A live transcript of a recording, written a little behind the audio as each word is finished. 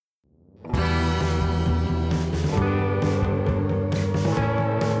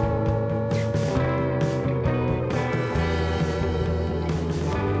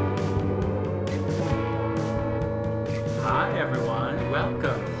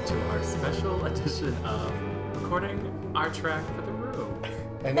special edition of recording our track for the room.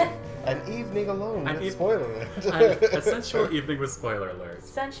 An evening alone with spoiler alert. A sensual evening with spoiler alerts.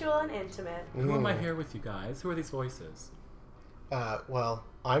 Sensual and intimate. Who am I here with, you guys? Who are these voices? Well,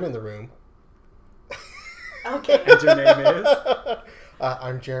 I'm in the room. Okay. And your name is?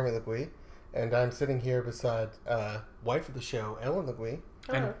 I'm Jeremy LeGuy, and I'm sitting here beside wife of the show, Ellen LeGuy.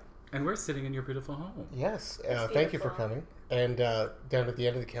 And we're sitting in your beautiful home. Yes, It's thank you for beautiful. coming. And down at the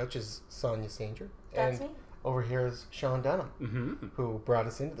end of the couch is Sonia Sanger. That's and me. over here is Sean Dunham, Mm-hmm. who brought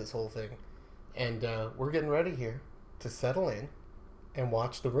us into this whole thing. And we're getting ready here to settle in and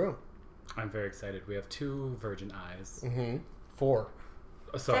watch The Room. I'm very excited. We have two virgin eyes. Mm-hmm. 4.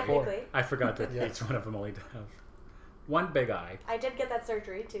 Oh, sorry, Technically. I forgot that Yeah. each one of them only have one big eye. I did get that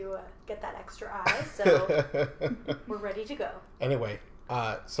surgery to get that extra eye, so we're ready to go. Anyway,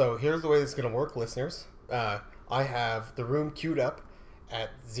 so here's the way this is going to work, listeners. I have The Room queued up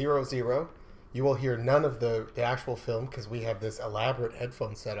at 00. You will hear none of the actual film because we have this elaborate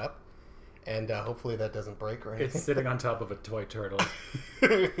headphone setup. And hopefully that doesn't break or anything. It's sitting on top of a toy turtle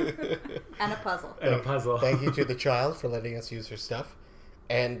And a puzzle. and a puzzle. Thank you to the child for letting us use her stuff.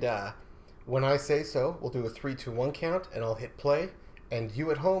 And when I say so, we'll do a 3, 2, 1 count, and I'll hit play. And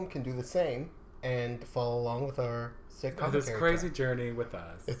you at home can do the same and follow along with our sick Oh, this commentary crazy track. journey with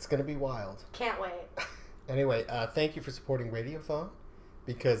us. It's going to be wild. Can't wait. Anyway, thank you for supporting Radiothon,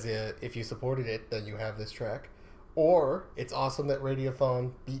 because if you supported it, then you have this track. Or it's awesome that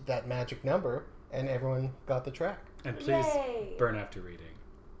Radiothon beat that magic number and everyone got the track. And please Yay. burn after reading.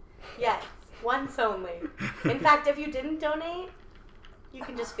 Yes, once only. In fact, if you didn't donate, you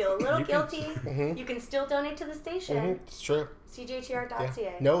can just feel a little You can- guilty. Mhm. You can still donate to the station. Mm-hmm. It's true. CJTR.ca.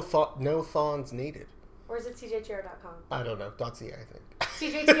 Yeah. No thons needed. Or is it CJTR.com? I don't know. .ca, I think.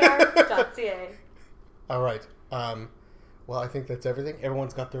 CJTR.ca. All right. Well, I think that's everything.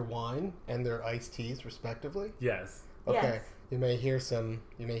 Everyone's got their wine and their iced teas, respectively. Yes. Okay. Yes. You may hear some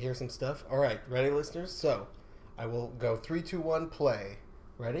stuff. All right. Ready, listeners? So, I will go 3, 2, 1, play.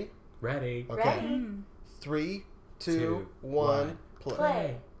 Ready? Ready. Okay. Ready? 3, 2, Two, 1, one, play.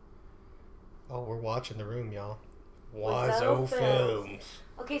 Play. Oh, we're watching The Room, y'all. Wizzo Wizzo Films. Films.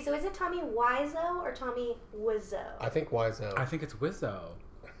 Okay, so is it Tommy Wiseau or Tommy Wizzo? I think Wizzo. I think it's Wizzo.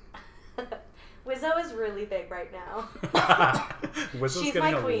 Wizzo is really big right now. Wizzo's She's getting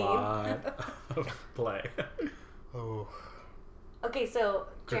my a queen. lot of play. Oh. Okay, so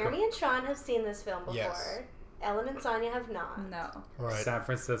Jeremy and Sean have seen this film before. Yes. Ellen and Sonia have not. No. Right. San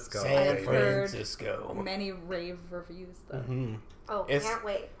Francisco. San baby. heard Francisco. Many rave reviews, though. Mm-hmm. Oh, It's- can't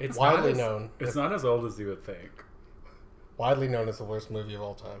wait. It's Widely not as, known. It's not as old as you would think. Widely known as the worst movie of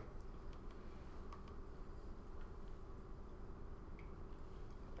all time.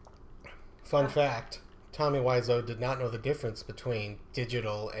 Fun fact, Tommy Wiseau did not know the difference between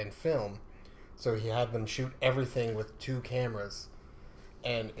digital and film, so he had them shoot everything with 2 cameras,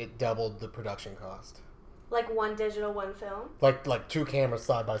 and it doubled the production cost. Like one digital, one film. Like 2 cameras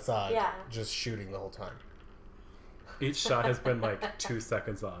side by side, Yeah. just shooting the whole time. Each shot has been like 2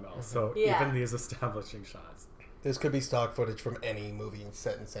 seconds long, also. Yeah. Even these establishing shots. This could be stock footage from any movie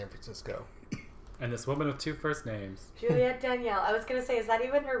set in San Francisco. And this woman with 2 first names. Juliette Danielle. I was going to say, is that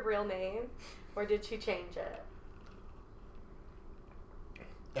even her real name? Or did she change it?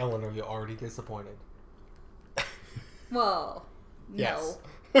 Ellen, are you already disappointed? Well, Yes.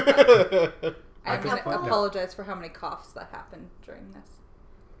 no. I I'm could- going to no. apologize for how many coughs that happened during this.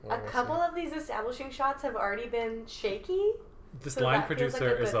 Well, A we'll couple see. of these establishing shots have already been shaky. This So line that feels like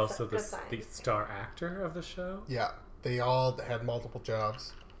producer a is good also good the sign. star actor of the show. Yeah, they all had multiple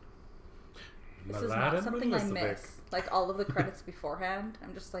jobs. This is Mladen not something I Milicevic. miss. Like, all of the credits beforehand.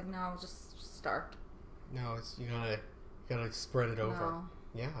 I'm just like, no, just start. No, it's you gotta spread it over. No.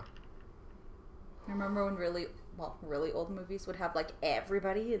 Yeah. I remember when really old movies would have, like,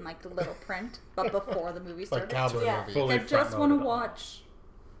 everybody in, like, the little print, but before the movie Like started. cowboy Yeah. movie. Fully I just want to front-loaded all. watch.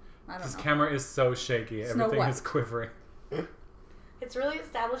 I don't This know. camera is so shaky. Snow Everything White. is quivering. It's really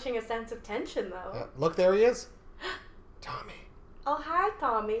establishing a sense of tension, though. Look, there he is. Tommy. Oh, hi,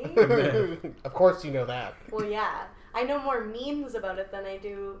 Tommy. Of course you know that. Well, yeah. I know more memes about it than I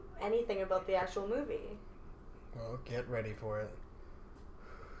do anything about the actual movie. Well, get ready for it.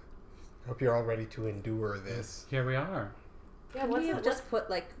 Hope you're all ready to endure this. Here we are. Yeah, Can what's we it? have just put,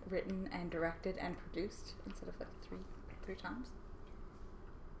 like, written and directed and produced instead of, like, three times?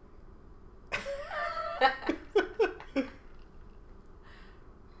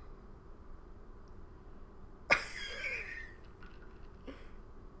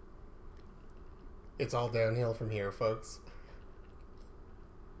 It's all downhill from here, folks.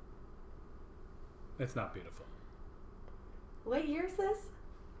 It's not beautiful. What year is this?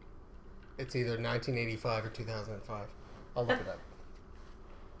 It's either 1985 or 2005. I'll look it up.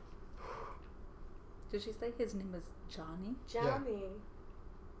 Did she say his name was Johnny? Johnny.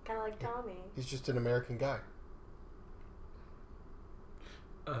 Kind of like Tommy. He's just an American guy.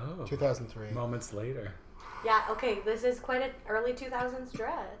 Oh. 2003. Moments later. Yeah, okay, this is quite an early 2000s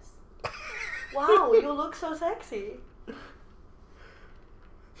dress. Wow, you look so sexy.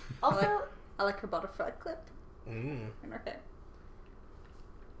 Also, I like her butterfly clip Mm. in her hair.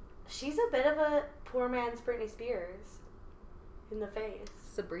 she's a bit of a poor man's Britney Spears in the face.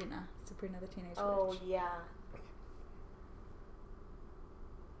 Sabrina the Teenage Oh, Witch. yeah.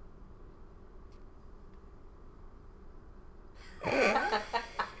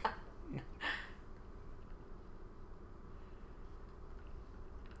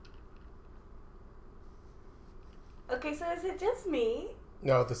 Okay, so is it just me?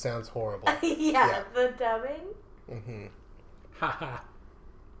 No, this sounds horrible. Yeah, the dubbing. Mm-hmm. Haha.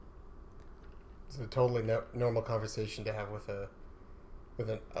 It's a totally normal conversation to have with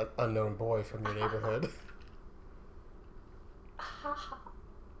an unknown boy from your neighborhood.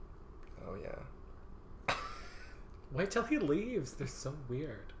 Oh yeah, Wait till he leaves. They're so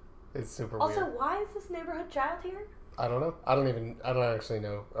weird. it's super Also, weird. why is this neighborhood child here? I don't know. I don't actually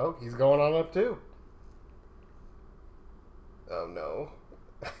know. Oh, he's going on up too. Oh no.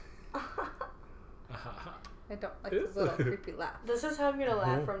 I don't like his little creepy laugh. This is how I'm gonna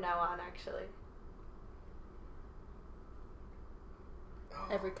laugh from now on, actually.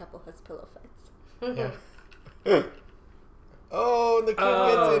 Every couple has pillow fights. Yeah. Oh, and the kid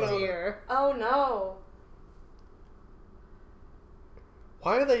Oh, gets in. Dear. Oh no.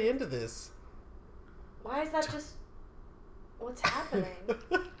 Why are they into this? Why is that just what's happening?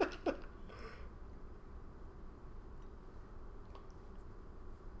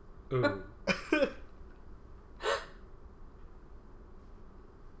 Ooh.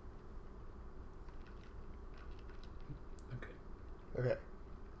 Okay. Okay.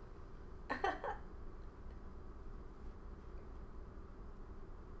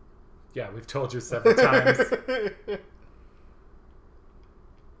 Yeah, we've told you several times.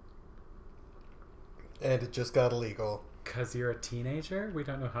 And it just got illegal. Because you're a teenager? We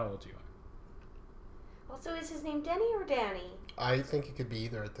don't know how old you are. Also, is his name Denny or Danny? I think it could be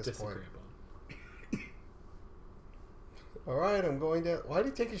either at this point. Disagreeable. All right, I'm going to. Why did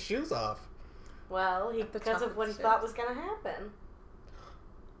he take his shoes off? Well, The because of what he chocolate thought chips. was gonna happen.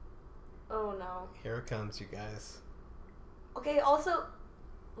 Oh no. Here it comes, you guys. Okay, also,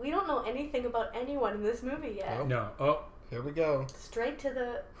 we don't know anything about anyone in this movie yet. Nope. No. Oh, Here we go. Straight to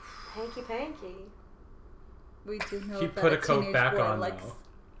the hanky panky. We do know He that put a a coat teenage back boy on, likes though.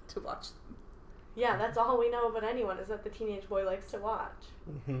 to watch. Yeah, that's all we know about anyone is that the teenage boy likes to watch.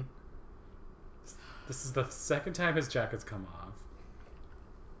 Mm-hmm. this is the second time his jacket's come off.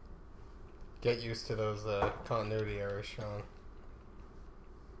 Get used to those continuity errors, Sean.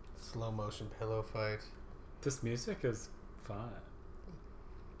 Slow motion pillow fight This music is fun.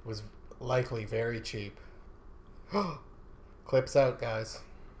 was likely very cheap. Clips out, guys.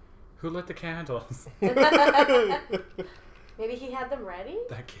 Who lit the candles? Maybe he had them ready?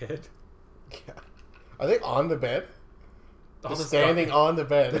 That kid? Yeah. Are they on the bed? All Just this standing go- on the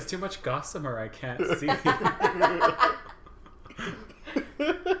bed. There's too much gossamer. I can't see.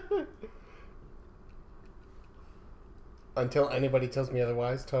 Until anybody tells me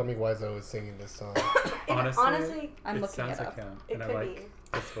otherwise, Tommy Wiseau is singing this song. Honestly, I'm it looking sounds it like up. him, It and I could like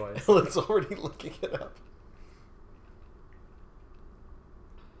be. his voice. Ellen's already looking it up.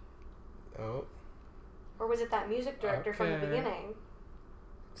 Oh, Or was it that music director from the Okay. beginning?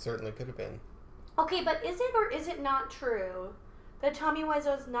 certainly could have been. Okay, but is it or is it not true that Tommy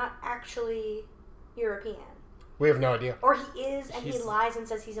Wiseau's not actually European? We have no idea. Or he is and he He's- lies and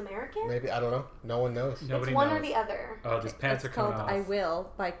says he's American? Maybe, I don't know. No one knows. Nobody it's one knows. or the other. Oh, these pants It's are coming called off. I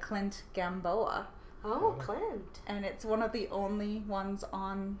Will by Clint Gamboa. Oh, Clint. And it's one of the only ones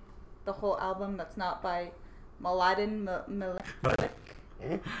on the whole album that's not by Mladen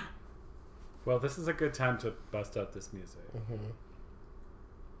Milic. Well, this is a good time to bust out this music. Mm-hmm.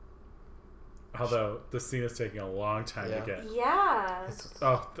 Although the scene is taking a long time Yeah. to get. Yeah.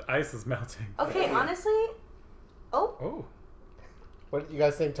 Oh, the ice is melting. Okay, honestly. Oh, Oh, What, you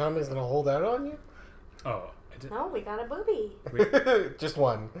guys think Tommy's going to hold out on you? oh, I did. no, we got a booby. Just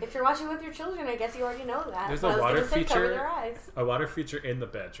one. If you're watching with your children, I guess you already know that. There's But a I was water gonna say cover feature. their eyes. A water feature in the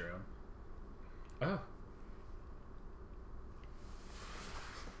bedroom. Oh,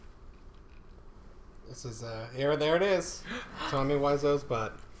 This is, here, there it is. Tommy Wiseau's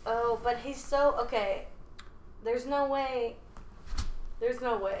butt. Oh, but he's so okay. There's no way. There's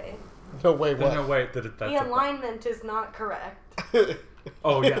no way. No, wait, what? no, wait, that's The alignment is not correct.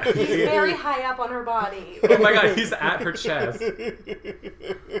 Oh yeah. He's very high up on her body. Oh my god, he's at her chest.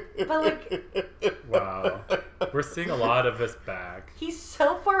 But like, Wow. We're seeing a lot of this back. he's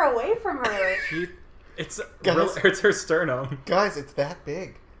so far away from her. It's Guys. it's her sternum. Guys, it's that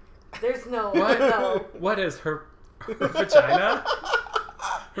big. There's no What? no. What is her vagina?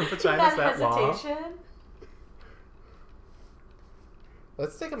 Her vagina's that long. hesitation.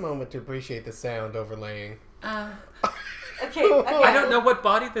 Let's take a moment to appreciate the sound overlaying. Okay, okay. I don't know what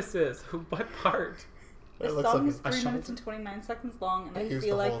body this is. What part? It The looks song like is a 3 shot. minutes and 29 seconds long, and I Here's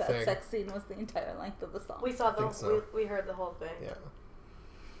feel the like whole that thing. sex scene was the entire length of the song. We saw think so. we heard the whole thing. Yeah.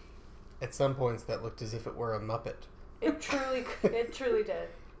 At some points, that looked as if it were a Muppet. It truly did.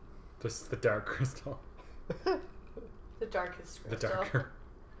 This is the dark crystal. The darkest The crystal. darker.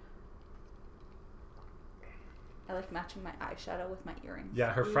 I like matching my eyeshadow with my earrings.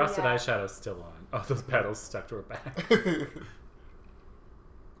 Yeah, her frosted Yeah. eyeshadow's still on. Oh, those petals stuck to her back.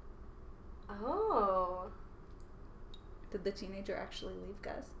 Oh, Did the teenager actually leave,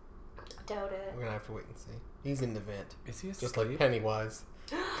 guys? doubt it. We're gonna have to wait and see. He's in the vent, Is he asleep? just like Pennywise.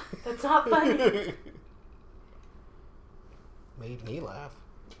 That's not funny. Made me laugh.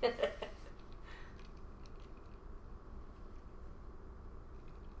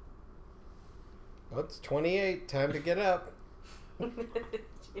 Oh, it's 28. Time to get up. Jerry.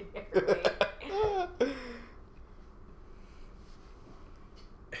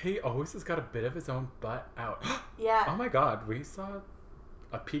 He always has got a bit of his own butt out. Yeah. Oh my god, we saw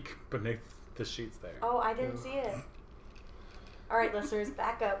a peek beneath the sheets there. Oh, I didn't see it. All right, listeners,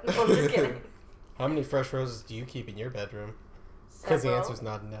 back up. No, I'm just kidding. How many fresh roses do you keep in your bedroom? Because the Several. answer's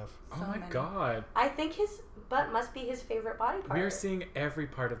not enough. Oh So my many. god. I think his butt must be his favorite body part. We are seeing every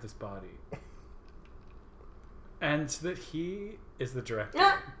part of this body. And that he is the director.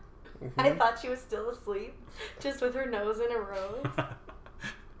 Yeah. I Mhm. thought she was still asleep, just with her nose in a rose.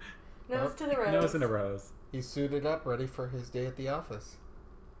 Nose to the rose. Nose in a rose. He's suited up, ready for his day at the office.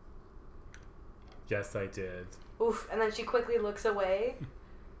 Yes, I did. Oof, and then she quickly looks away,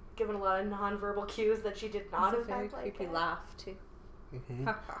 giving a lot of nonverbal cues that she did not It's in a very fact like creepy it. laugh, too. Mm-hmm.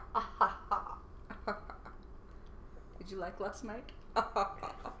 Ah, ha, ha. Did you like last night?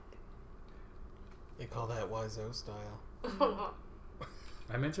 They call that Wiseau style.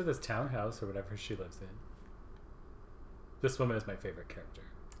 I'm into this townhouse or whatever she lives in. This woman is my favorite character.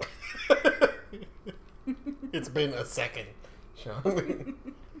 It's been a second, Sean.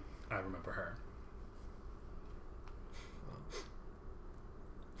 I remember her.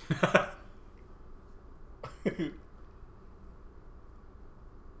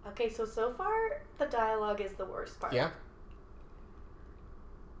 Okay, so far the dialogue is the worst part. Yeah.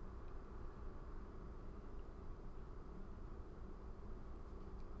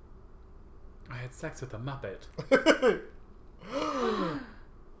 I had sex with a Muppet.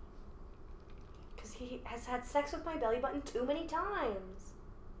 Because he has had sex with my belly button too many times.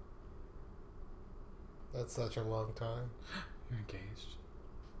 That's such a long time. You're engaged.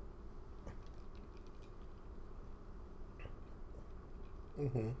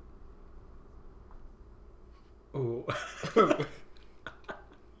 Mm-hmm. Ooh.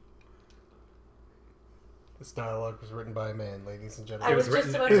 This dialogue was written by a man, ladies and I gentlemen. was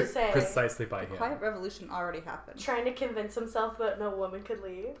just about to say. precisely by The him. Quiet Revolution already happened. Trying to convince himself that no woman could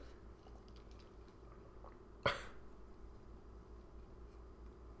leave.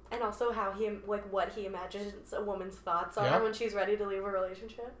 And also how what he imagines a woman's thoughts are Yeah. when she's ready to leave a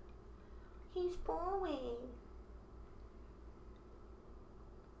relationship. He's boring.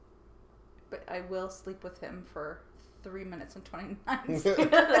 But I will sleep with him for 3 minutes and 29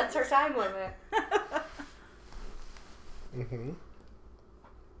 seconds. That's her time limit. Mm-hmm.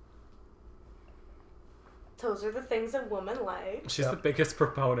 Those are the things a woman likes. She's Yep. the biggest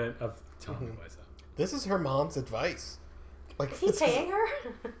proponent of Tommy Mhm. Wiseau. This is her mom's advice. Like, Is he paying her?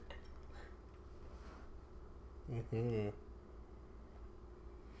 Mm-hmm.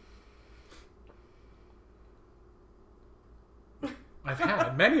 I've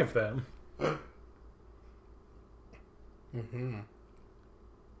had many of them. Mm-hmm.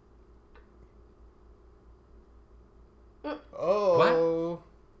 Mm. Oh.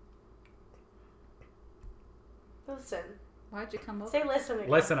 Listen. Why'd you come over? Say listen again.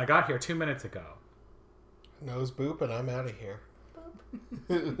 Listen, I got here 2 minutes ago. Nose boop, and I'm out of here.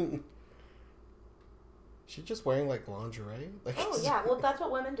 Boop. She just wearing like lingerie? Like, Oh yeah, well that's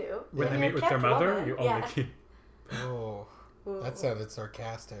what women do. When Yeah. they You're meet with a their kept mother, woman. you only Yeah. keep Oh, Ooh. that sounded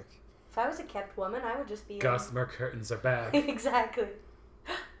sarcastic. If I was a kept woman, I would just be gossamer curtains are back. Exactly.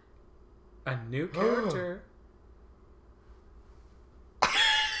 A new character.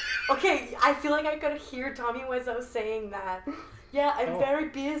 Okay, I feel like I could hear Tommy Wiseau saying that Yeah, I'm Oh. very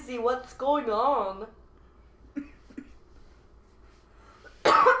busy. What's going on?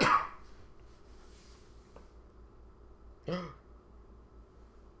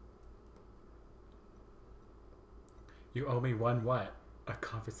 You owe me one what? A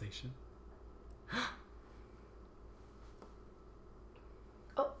conversation?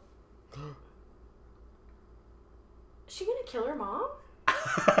 Oh. Is she gonna kill her mom?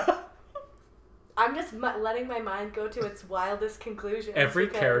 I'm just letting my mind go to its wildest conclusions. Every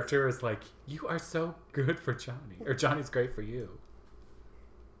because- character is like, you are so good for Johnny. Or Johnny's great for you.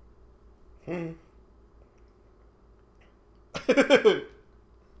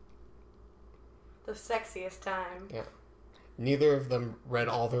 The sexiest time. Yeah. Neither of them read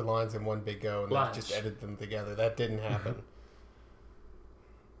all their lines in one big go and Lunch. then just edited them together. That didn't happen.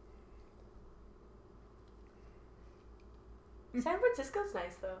 San Francisco's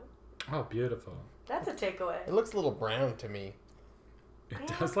nice though. Oh, beautiful. That's a takeaway. It looks a little brown to me. It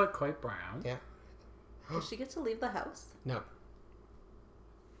Yeah. does look quite brown. Yeah. Does she get to leave the house? No.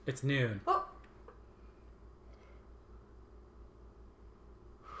 It's noon. Oh,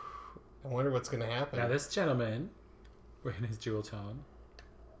 I wonder what's going to happen. Now this gentleman, in his jewel tone.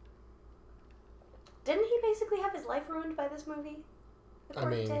 didn't he basically have his life ruined by this movie? I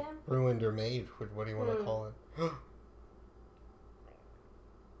According mean, to him? ruined or made. What do you want to call it?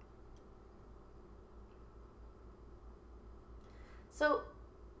 So,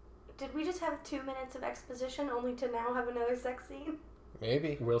 did we just have 2 minutes of exposition only to now have another sex scene?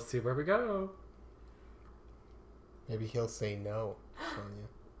 Maybe. We'll see where we go. Maybe he'll say no, Sonia.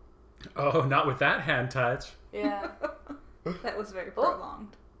 Oh, not with that hand touch. Yeah. That was very Oh.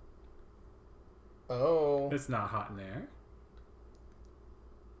 prolonged. Oh. It's not hot in there.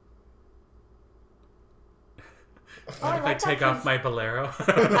 Oh, I If I like that take off he's- my bolero.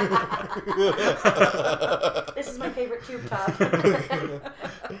 This is my favorite tube top.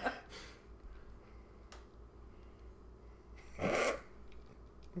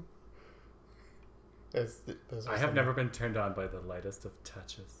 Those are I have some- never been turned on by the lightest of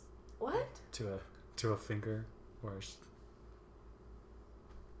touches What? to a finger or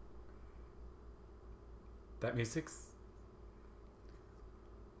that music's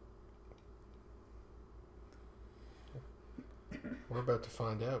We're about to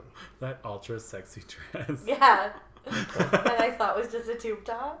find out. that ultra sexy dress. Yeah. That I thought was just a tube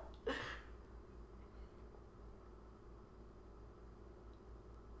top.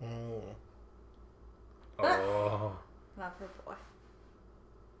 Mm. Oh, Love her boy.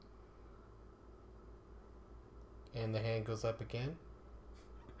 And the hand goes up again.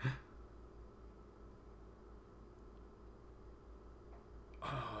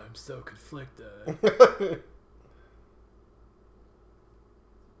 oh, I'm so conflicted.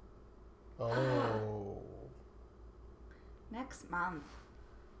 Oh. Next month.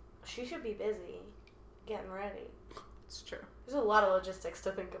 She should be busy getting ready. It's true. There's a lot of logistics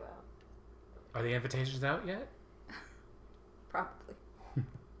to think about. Are the invitations out yet? Probably.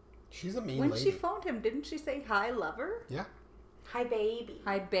 She's a mean When lady. she phoned him, didn't she say hi, lover? Yeah. Hi, baby.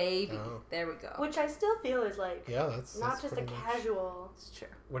 Hi, baby. Oh. There we go. Which I still feel is like Yeah, that's not just a pretty much- casual. It's true.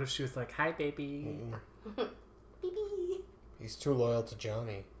 What if she was like, "Hi, baby"? Mm-mm. Baby. He's too loyal to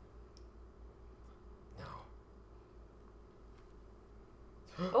Johnny. No.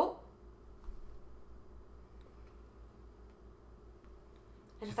 Oh.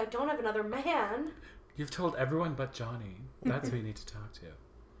 And if I don't have another man, You've told everyone but Johnny. That's who you need to talk to.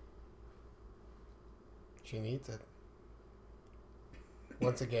 She needs it.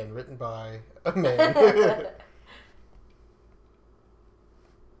 Once again, written by a man.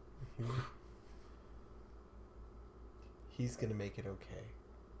 He's gonna make it okay.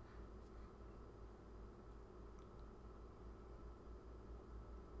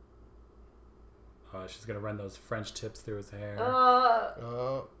 She's gonna run those French tips through his hair.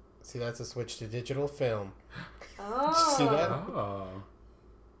 Oh, see, that's a switch to digital film. oh. See that? Oh.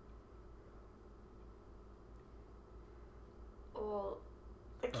 Well,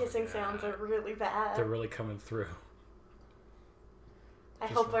 the kissing yeah. sounds are really bad. They're really coming through. I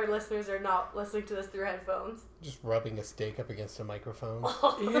hope our listeners are not listening to this through headphones. Just rubbing a steak up against a microphone.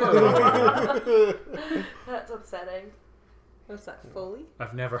 That's upsetting. What's that, Foley?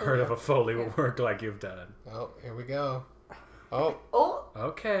 I've never heard of a Foley Yeah. work like you've done. Oh, here we go. Oh, Oh,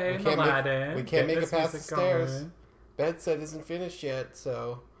 Okay, We can't make- Aladdin. we can't get make this it past music the stairs. going. bed set isn't finished yet,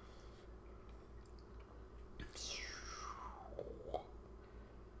 so.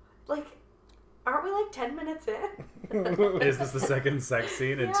 like, aren't we like 10 minutes in? Is this the second sex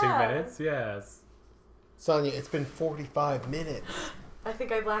scene in 2 Yeah. minutes? Yes. Sonia, it's been 45 minutes. I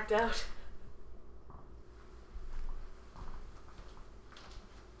think I blacked out.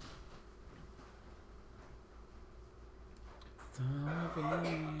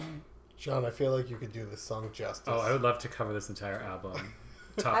 movie. John, I feel like you could do this song justice. Oh, I would love to cover this entire album.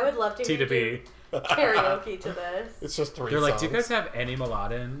 Top, I would love to T to hear B. you karaoke to this. It's just 3 They're songs. like, do you guys have any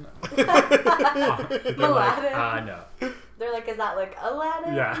Mladen? Mladen? No. They're like, is that like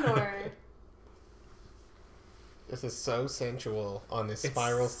Aladdin? Yeah. Or... This is so sensual on this It's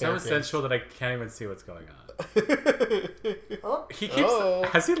spiral so staircase. essential that I can't even see what's going on. Oh. He keeps. Oh.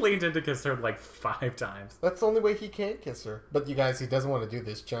 Has he leaned in to kiss her like 5 times? That's the only way he can kiss her. But you guys, he doesn't want to do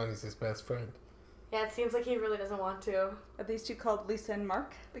this. Johnny's his best friend. Yeah, it seems like he really doesn't want to. Are these two called Lisa and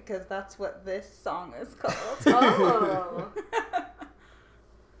Mark? Because that's what this song is called.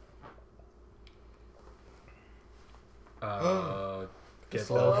 Oh. Get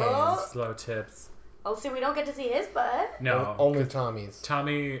Slow the hands. slow tips. Oh, see, we don't get to see his butt. No, Only Tommy's.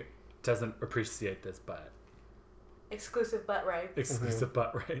 Tommy doesn't appreciate this butt. Exclusive butt rights. Exclusive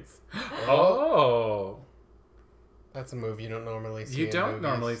butt race. Oh. Oh, That's a move you don't normally see. you in don't movies.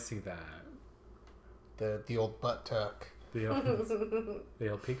 normally see that. The old butt tuck. The old, the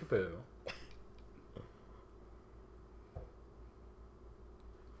old peekaboo.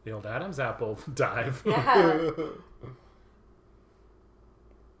 The old Adam's apple dive. Yeah.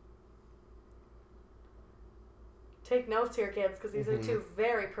 Take notes here, kids, because these are two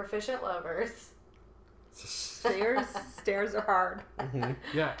very proficient lovers. Stairs are hard.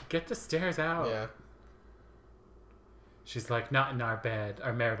 Yeah, get the stairs out. Yeah. She's like, not in our bed,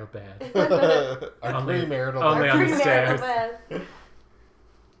 our marital bed. Our Only- premarital. only life. on the Premarital stairs. bed.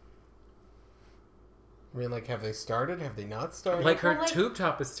 I mean, like, have they started? Have they not started? Like her Well, like- tube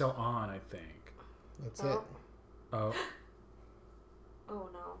top is still on, I think. That's Oh. it. Oh, Oh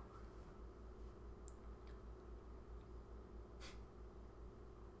no.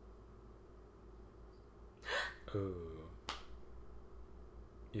 ooh.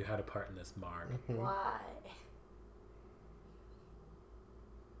 You had a part in this, Mark. Why?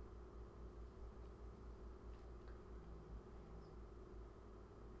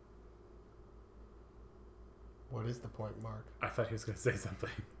 What is the point, Mark? I thought he was going to say something.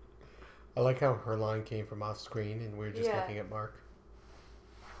 I like how her line came from off screen and we were just Yeah. looking at Mark.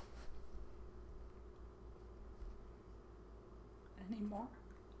 Any more?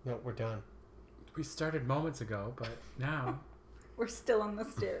 No, we're done. We started moments ago, but now. We're still on the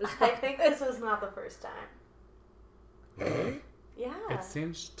stairs. I think this was not the first time. Really? Yeah. It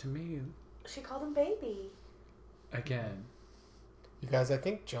seems to me, She called him baby. again. You guys, I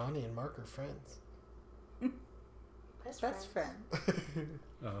think Johnny and Mark are friends. Best friend.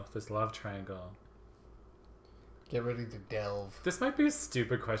 Oh, this love triangle. Get ready to delve. This might be a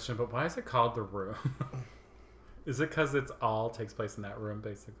stupid question, but why is it called The Room? Is it because it's all takes place in that room,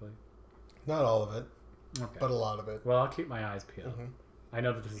 basically? Not all of it, Okay. but a lot of it. Well, I'll keep my eyes peeled. Mhm. I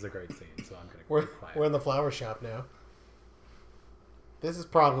know that this is a great scene, so I'm going to We're, be quiet. we're in the flower shop now. This is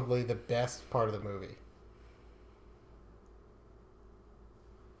probably the best part of the movie.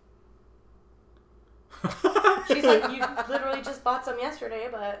 She's like, you literally just bought some yesterday,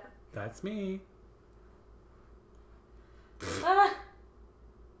 but That's me. ah,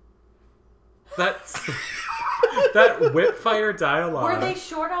 That's that whip fire dialogue. were they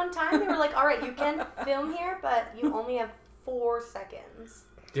short on time? They were like, all right, you can film here, but you only have 4 seconds.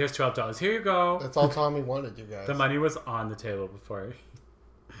 Here's $12. Here you go. That's all Tommy wanted, you guys. The money was on the table before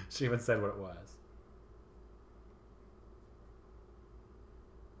she even said what it was.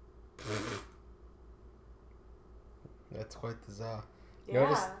 That's quite the za.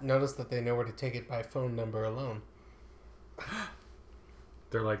 Yeah. Notice that they know where to take it by phone number alone.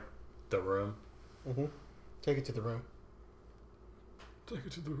 They're like, the room. Mm-hmm. Take it to the room. Take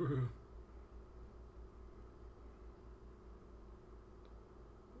it to the room.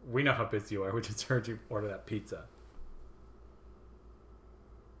 We know how busy you are. We just heard you order that pizza.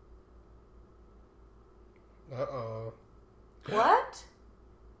 Uh-oh. What?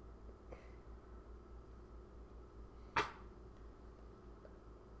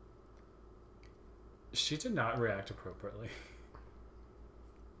 She did not react appropriately.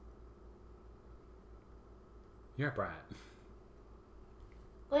 You're a brat.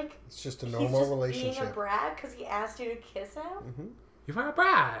 Like, It's just a he's normal just relationship. being a brat because he asked you to kiss him? Mm-hmm. You are a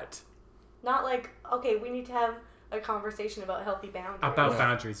brat. Not like, okay, we need to have a conversation about healthy boundaries. About Yeah.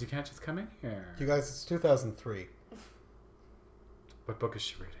 boundaries. You can't just come in here. You guys, it's 2003. What book is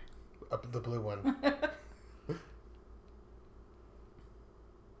she reading? The blue one.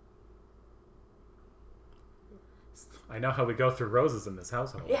 I know how we go through roses in this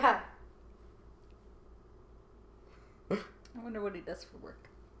household. Yeah. I wonder what he does for work.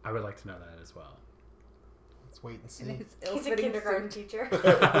 I would like to know that as well. Let's wait and In see. his He's a ill-fitting kindergarten suit. teacher.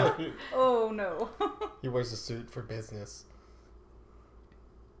 Oh no. He wears a suit for business.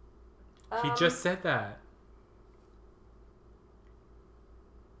 He just said that.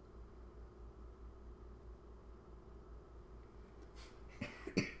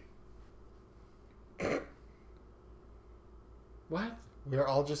 What? We're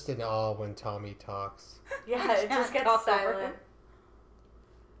all just in awe when Tommy talks. Yeah, it just Can't gets talk over silent. him.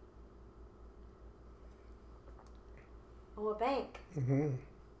 Oh, a bank. Mm-hmm.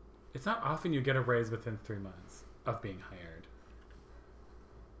 It's not often you get a raise within 3 months of being hired.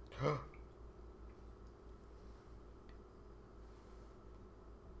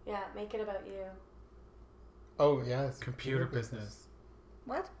 Yeah, make it about you. Oh, yeah. It's Computer business.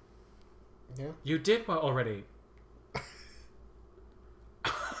 What? Yeah. You did well already.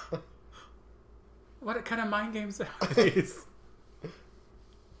 What kind of mind games are these?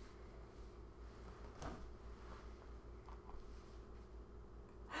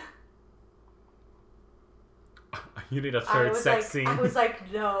 You need a third sex scene. I was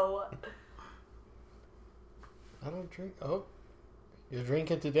like, no. I don't drink. Oh. You're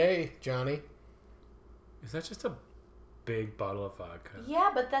drinking today, Johnny. Is that just a big bottle of vodka?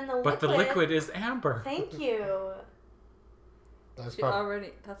 Yeah, but then the liquid. But the liquid is amber. Thank you. That's She probably. already.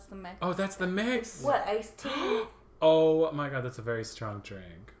 That's the mix. Oh, that's the mix. What, iced tea? Oh my god, that's a very strong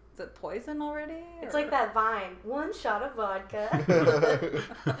drink. Is it poison already? It's or- like that Vine. 1 shot of vodka.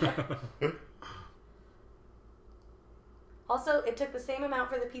 Also, it took the same amount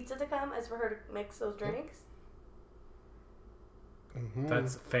for the pizza to come as for her to mix those drinks. Mhm.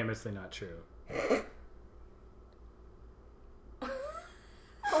 That's famously not true.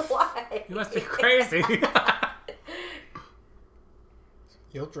 Why? You must be crazy.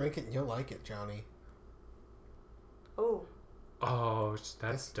 You'll drink it and you'll like it, Johnny. Oh, Oh,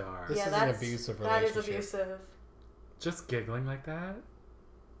 that's dark. This yeah, is an that's abusive That is relationship. abusive. Just giggling like that?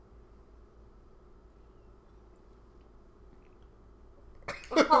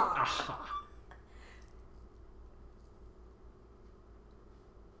 Aw.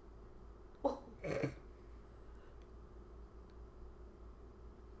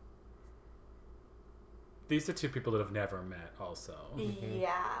 These are two people that have never met, also.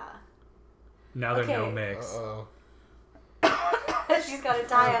 Yeah. Now they're no Okay. mix. Uh-oh. She's got a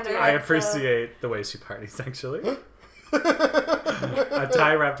tie under her. I so- appreciate the way she parties, actually. A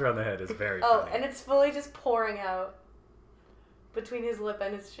tie wrapped around the head is very Oh, funny. and it's fully just pouring out between his lip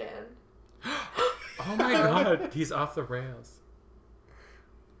and his chin. Oh my god, he's off the rails.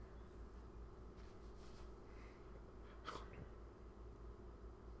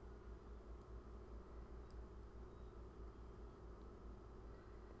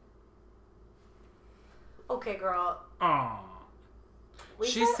 Okay, girl. Aww.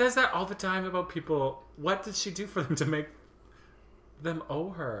 Lisa? She says that all the time about people. What did she do for them to make them owe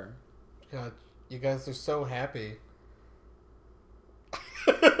her? God, you guys are so happy.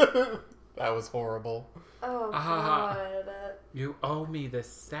 That was horrible. Oh Ah. god. You owe me this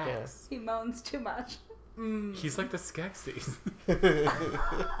sex. He moans too much. He's like the Skeksis.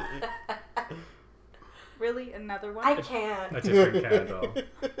 Really? Another one? I can't. A different candle.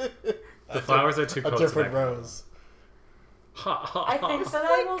 The flowers are too A close different to that rose. I think that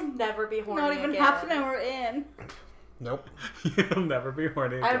I will never be horny Not even again. half an hour in. Nope. You'll never be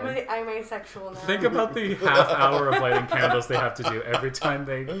horny again. I'm asexual now. Think about the half hour of lighting candles they have to do every time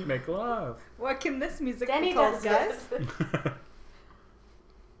they make love. What can this music Danny be called, does guys? this.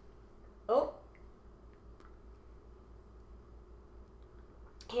 Oh.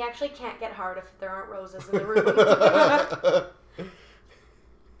 He actually can't get hard if there aren't roses in the room.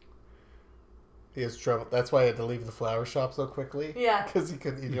 He has trouble. That's why he had to leave the flower shop so quickly. Yeah. Because he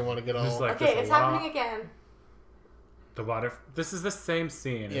didn't want to get Just all. like- Okay, There's it's a lot. happening again. The water. This is the same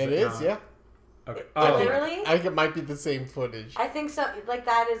scene. Yeah, it is. not? Yeah. Okay. Oh, Oh, literally? I think it might be the same footage. I think so. Like,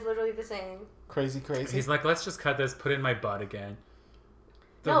 that is literally the same. Crazy. he's like, let's just cut this, put it in my butt again.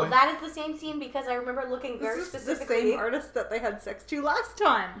 The No, way- that is the same scene because I remember looking very This is the specifically. same artist that they had sex to last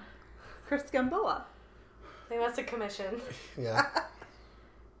time. Chris Gamboa. They must have commissioned. Yeah.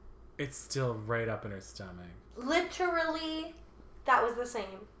 It's still right up in her stomach. Literally, that was the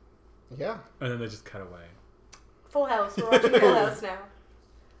same. Yeah. And then they just cut away. Full House. We're watching Full House now.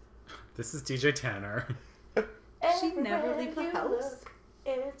 This is DJ Tanner. She never Everywhere leave the you house? look,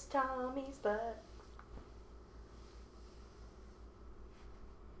 it's Tommy's butt.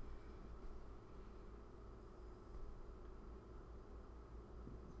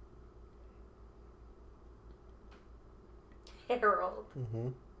 Harold. Mm-hmm.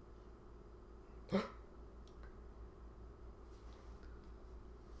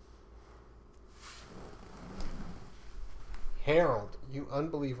 Harold, you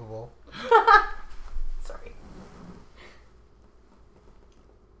unbelievable. Sorry.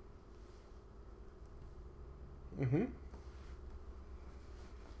 Mm-hmm.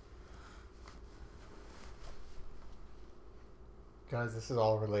 Guys, this is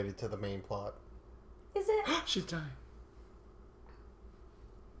all related to the main plot. Is it? She's dying.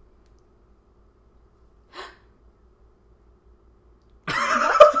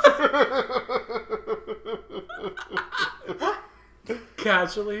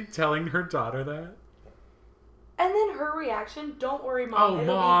 Casually telling her daughter that. And then her reaction, don't worry, Mom. Oh,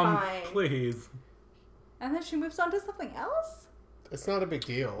 It'll Mom, be fine. please. And then she moves on to something else? It's not a big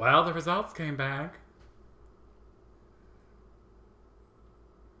deal. Well, the results came back.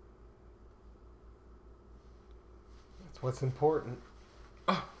 That's what's important.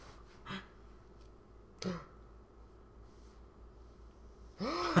 Oh.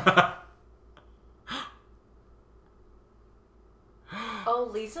 Oh,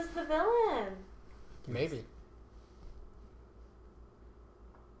 Lisa's the villain. Maybe.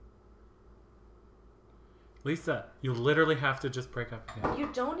 Lisa, you literally have to just break up again. You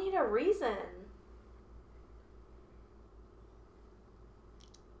don't need a reason.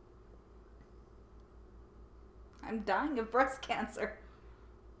 I'm dying of breast cancer.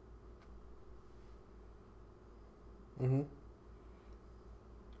 Mm-hmm.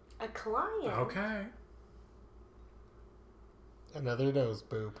 A client. Okay. Another nose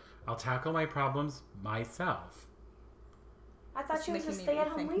boob. I'll tackle my problems myself. I thought It's she was a making me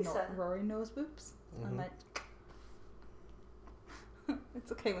stay-at-home rethink Lisa. Rory knows boobs. Mhm. I'm like,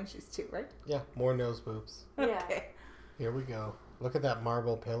 it's okay when she's 2, right? Yeah, more nose boobs. Yeah. Okay. Here we go. Look at that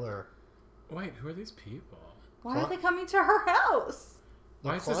marble pillar. Wait, who are these people? Why are they coming to her house?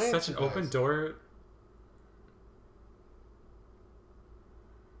 Why The is this clients, such an you open guys. door?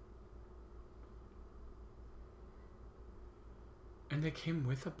 And they came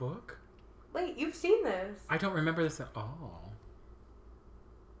with a book? Wait, you've seen this. I don't remember this at all.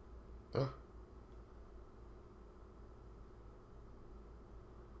 Ugh.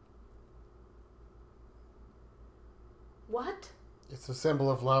 What? It's a symbol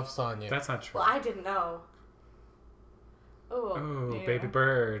of love, Sonya. That's not true. Well, I didn't know. Oh, Oh, yeah. baby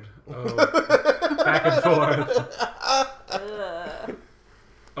bird. Oh, back and forth. Ugh.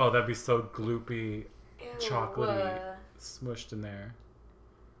 Oh, that'd be so gloopy, Ew, chocolatey, smushed in there.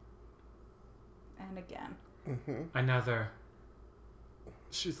 And again. Mhm. Another.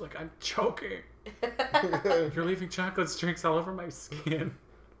 She's like, I'm choking. You're leaving chocolate streaks all over my skin.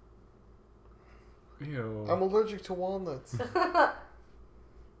 Ew. I'm allergic to walnuts.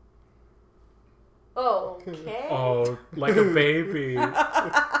 Okay. Oh, like a baby.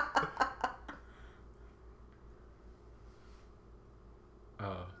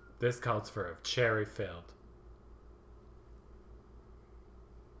 Oh, this calls for a cherry filled.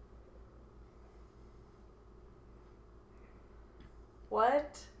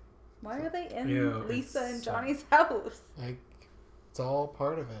 What? Why are they in Ew, Lisa it's and so- Johnny's house? Like, it's all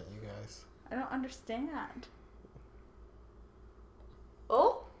part of it, you guys. I don't understand.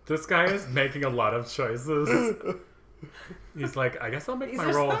 Oh? This guy is making a lot of choices. He's like, I guess I'll make These my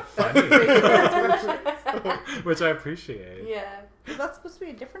are role some funny, yeah. which I appreciate. Is that supposed to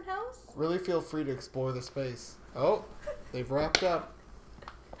be a different house? Really feel free to explore the space. Oh, they've wrapped up.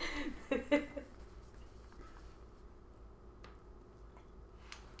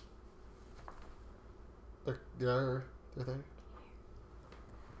 They're there.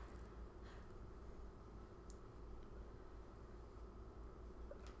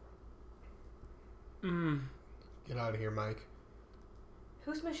 Mm, Get out of here, Mike.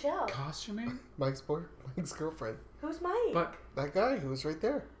 Who's Michelle? costuming? Mike's girlfriend. Who's Mike? But That guy who was right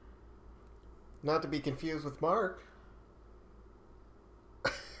there. Not to be confused with Mark.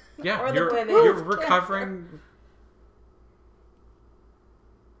 yeah, Or the you're women's recovering.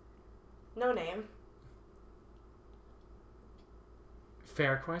 No name.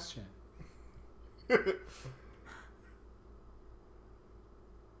 Fair question.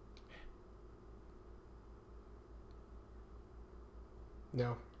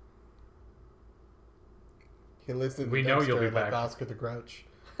 No. He lives in the We know you'll be dumpster like back. Oscar the Grouch.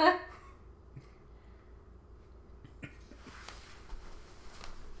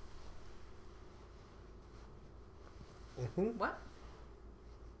 Mm-hmm. What?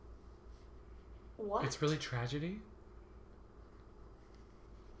 What? It's really tragedy.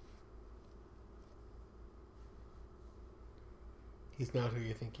 He's not who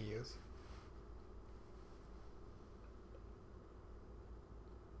you think he is.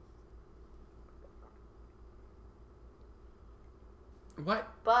 What?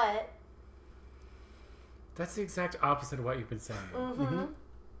 But. That's the exact opposite of what you've been saying. Mm-hmm. Mhm.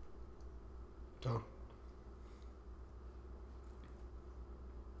 Don't.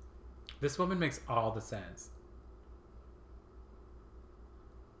 This woman makes all the sense.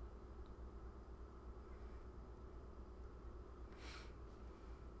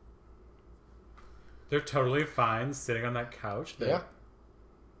 They're totally fine sitting on that couch. Yeah.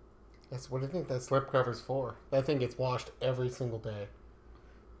 What do you think that slipcover's for? That thing gets washed every single day.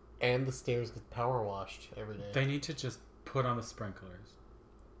 And the stairs get power washed every day. They need to just put on the sprinklers.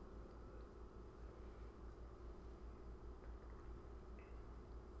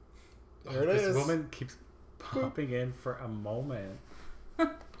 There it This is. woman keeps popping in for a moment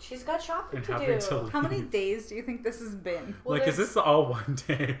She's got shopping and to having do. to leave. How many days do you think this has been? Well, Like, is there's- this all one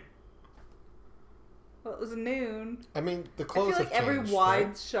day? Well, it was noon. I mean, the I clothes feel like have every changed, wide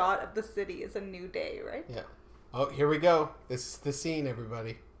right? shot of the city is a new day, right? Yeah. Oh, here we go. This is the scene,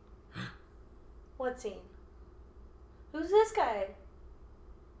 everybody. What scene? Who's this guy?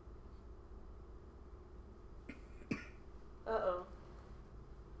 Uh-oh.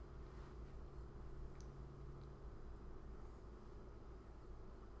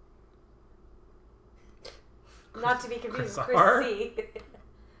 Not to be confused with Chris Chris R? C.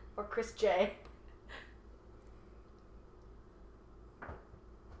 Or Chris J.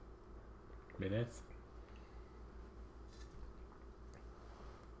 Minutes?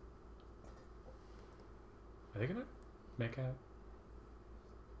 Are they gonna make out?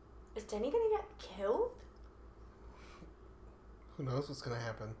 Is Denny gonna get killed? Who knows what's going to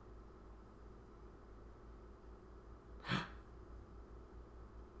happen?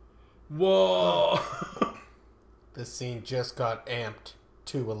 Whoa! This scene just got amped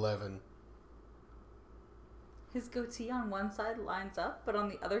to 11. His goatee on one side lines up, but on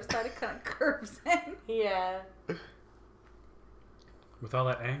the other side it kind of curves in. Yeah. With all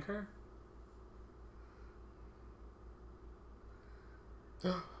that anger?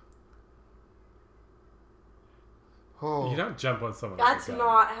 Oh, You don't jump on someone. That's with a gun.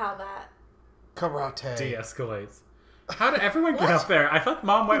 not how that... karate. De-escalates. How did everyone get up there? I thought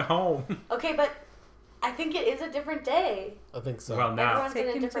Mom went home. Okay, but I think it is a different day. I think so. Well, now Everyone's in a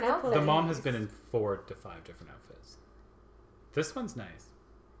Taken to different the outfit. the mom has been in 4 to 5 different outfits. This one's nice.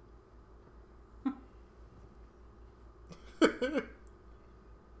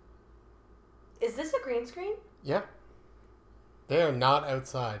 Is this a green screen? Yeah. They are not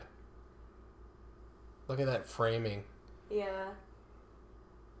outside. Look at that framing. Yeah.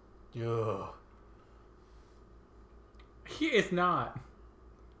 Ugh. He is not.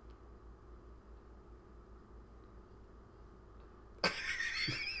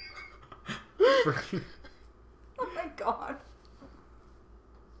 Freaking- Oh my god.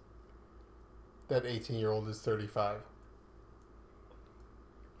 That 18-year-old is 35.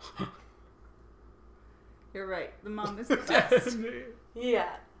 You're right. The mom is the best.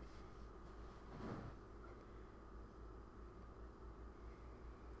 Yeah.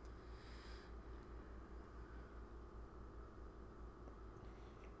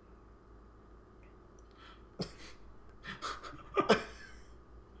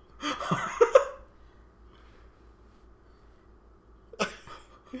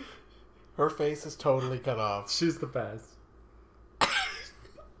 Her face is totally cut off. She's the best.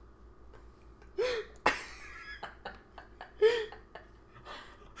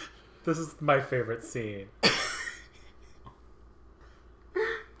 This is my favorite scene.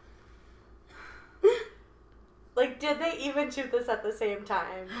 Like, did they even shoot this at the same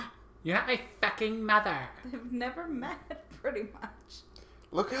time? You're my fucking mother. They've never met, pretty much.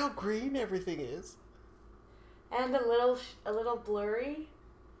 Look how green everything is. And a little blurry,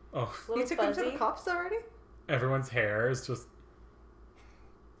 Oh, a little You took him fuzzy. to the cops already? everyone's hair is just.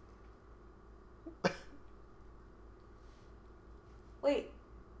 Wait,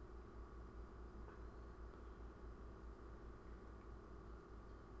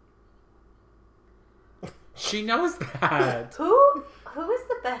 She knows that. who is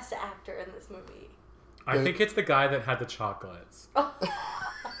the best actor in this movie? I think it's the guy that had the chocolates.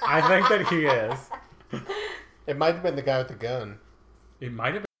 I think that he is. It might have been the guy with the gun. It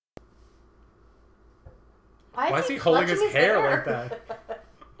might have been. Why Why is he holding clutching his hair like that?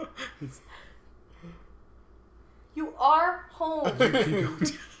 It's- You are home.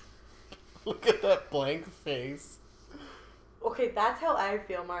 Look at that blank face. Okay, that's how I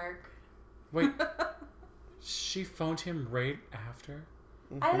feel, Mark. Wait, she phoned him right after?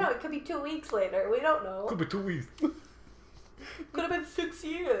 I don't know. It could be 2 weeks later. We don't know. Could be 2 weeks. Could have been 6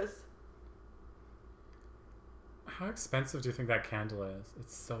 years. How expensive do you think that candle is?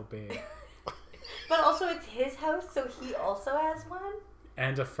 It's so big. But also, it's his house, so he also has one.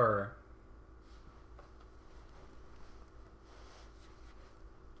 And a fur.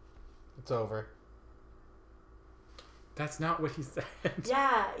 It's over. That's not what he said.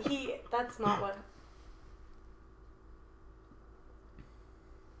 Yeah, that's not what.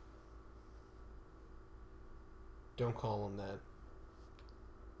 Don't call him that.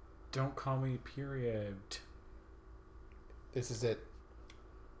 Don't call me period. This is it.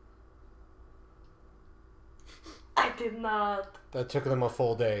 I did not. That took them a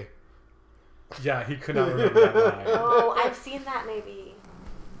full day. Yeah, he could not remember that line. Oh, I've seen that maybe.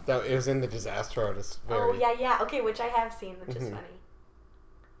 That it was in the Disaster Artist. Oh, yeah. Okay, which I have seen, which is Mhm. funny.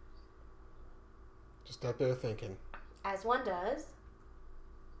 Just up there thinking. As one does.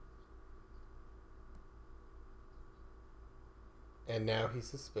 And now he's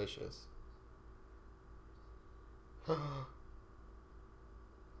suspicious.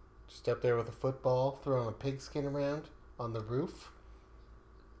 Just up there with a football, throwing a pigskin around on the roof.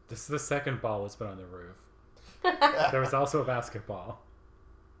 This is the second ball that's been on the roof. There was also a basketball.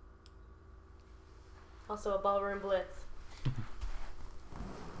 Also a ballroom blitz.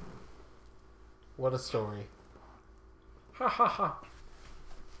 What a story. Ha ha ha.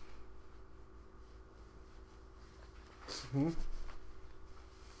 Hmm?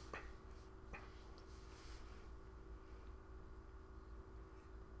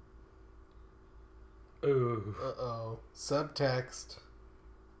 Ooh. Uh-oh. Subtext.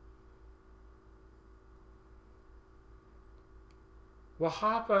 What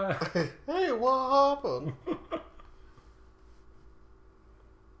happened? Hey, what happened?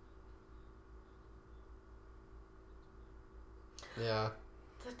 Yeah.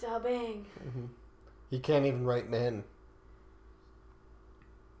 The dubbing. Mm-hmm. He can't even write men.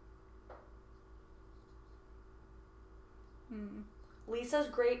 Lisa's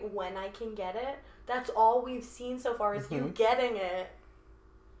great when I can get it. That's all we've seen so far is you getting it.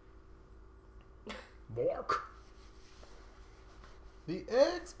 Mork. The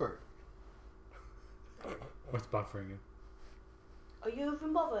expert. What's buffering you? Are you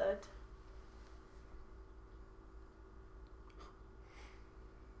even bothered?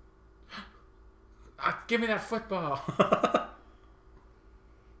 Give me that football.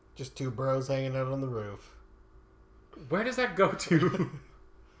 Just two bros hanging out on the roof. Where does that go to?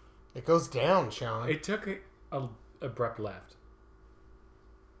 It goes down, Sean. It took a abrupt left.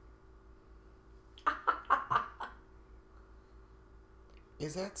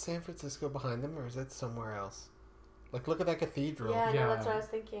 Is that San Francisco behind them, or is that somewhere else? Like, look at that cathedral. Yeah, Yeah. no, that's what I was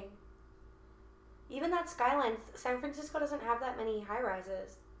thinking. Even that skyline, San Francisco doesn't have that many high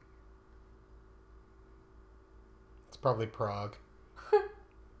rises. It's probably Prague.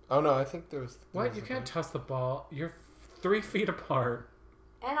 Oh no, I think there was. What? You can't toss the ball. You're 3 feet apart.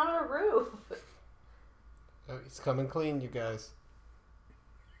 And on a roof. Oh, he's coming clean, you guys.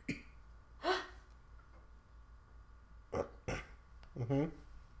 Mm-hmm.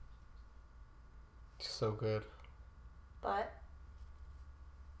 So good. But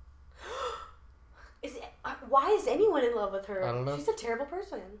why is anyone in love with her? I don't know. She's a terrible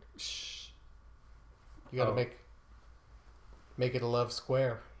person. Shh. You gotta Oh. make it a love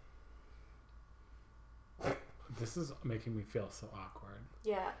square. This is making me feel so awkward.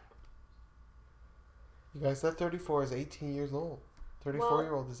 Yeah. You guys, that 34 is 18 years old.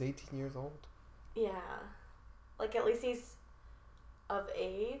 34-year-old is 18 years old. Yeah. Like, at least he's of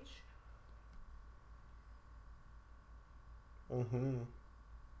age. Mm-hmm.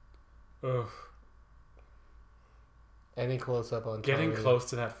 Ugh. Any close-up on Getting Tommy, close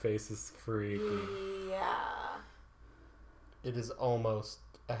to that face is freaky. Yeah. It is almost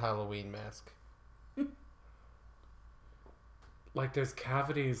a Halloween mask. Like there's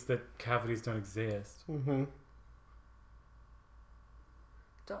cavities don't exist. Mm-hmm.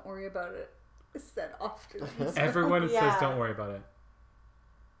 Don't worry about it. It's said often. Everyone Yeah. says don't worry about it.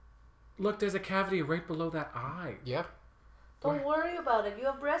 Look, there's a cavity right below that eye. Yeah. Don't worry about it. You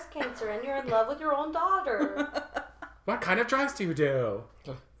have breast cancer and you're in love with your own daughter. What kind of drugs do you do?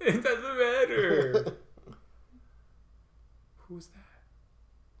 It doesn't matter. Who's that?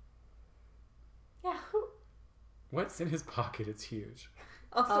 Yeah. What's in his pocket? It's huge.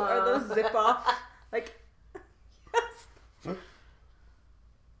 Also, are those zip off? Like, yes.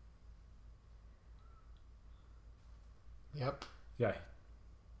 Yep. Yeah.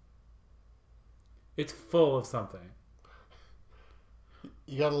 It's full of something.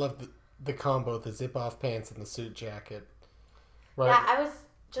 You gotta love the combo, the zip-off pants and the suit jacket. Right? Yeah, I was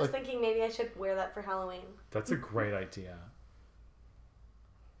just Like- thinking maybe I should wear that for Halloween. That's a great idea.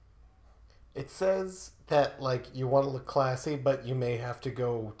 It says that, like, you want to look classy, but you may have to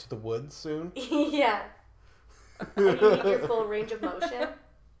go to the woods soon. Yeah. And you need your full range of motion.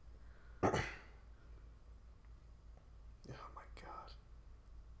 Oh my god.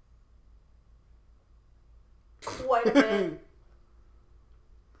 Quite a bit.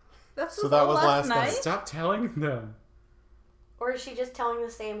 That's So that was last night? Stop telling them. Or is she just telling the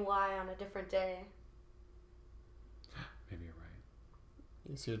same lie on a different day? Maybe you're right.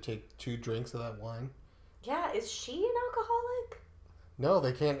 You see her take 2 drinks of that wine. Yeah, is she an alcoholic? No,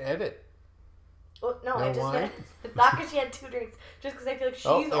 they can't edit. Oh, no, No I just wine? meant not because she had 2 drinks, just because I feel like she's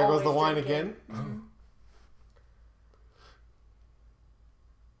Oh, there always goes the wine drinking. again. Mm-hmm.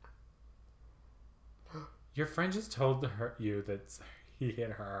 Your friend just told you that he hit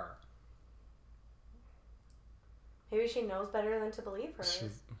her. Maybe she knows better than to believe her.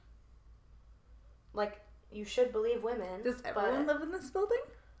 She's Like, you should believe women. Does everyone live in this building?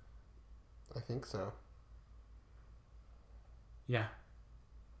 I think so. yeah.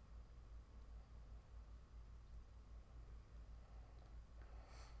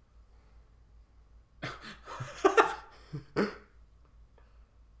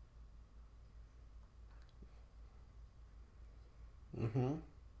 Mm-hmm.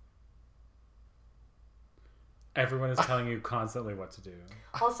 Everyone is telling you constantly what to do.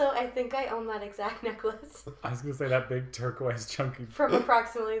 Also, I think I own that exact necklace I was gonna say that big turquoise chunky. from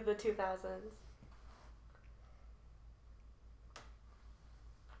approximately the 2000s.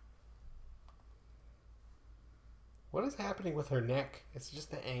 What is happening with her neck? It's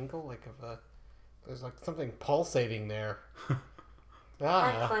just the angle, like of a. There's like something pulsating there.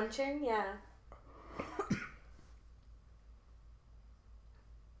 That clenching, yeah.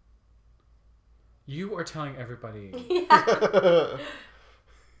 You are telling everybody. Yeah.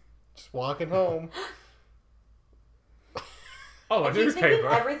 Just walking home. Oh, a Do you think newspaper.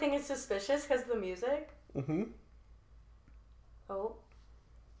 everything is suspicious because of the music? Mm-hmm. Oh.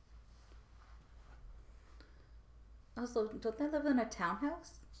 Also, don't they live in a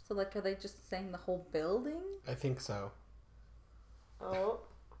townhouse? So, like, are they just saying the whole building? I think so. Oh.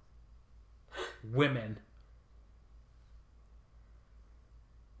 Women.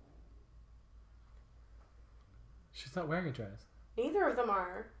 She's not wearing a dress. Neither of them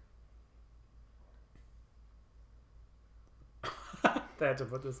are. They had to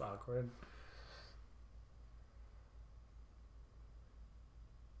put this awkward.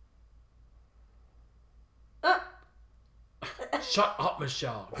 Shut up,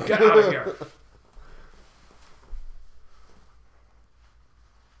 Michelle. Get out of here.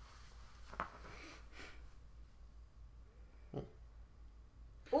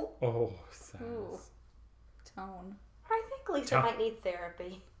 Oh. Oh, sass. Ooh. Tone. I think Lisa Tell- might need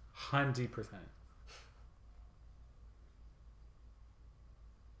therapy. 100%.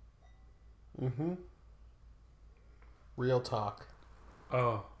 Mm-hmm. Real talk.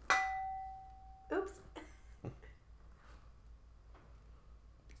 Oh. Oops.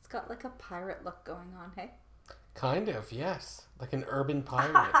 It's got like a pirate look going on, hey? Kind of, yes. Like an urban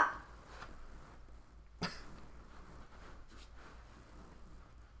pirate.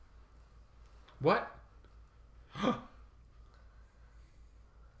 What? The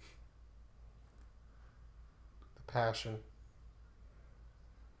passion.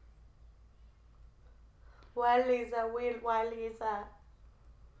 Why, Lisa? Why, Lisa?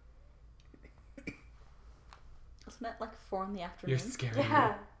 Isn't it like 4 in the afternoon? You're scaring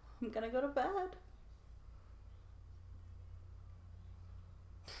Yeah. I'm gonna go to bed.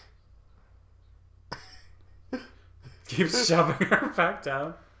 me. Keep shoving her back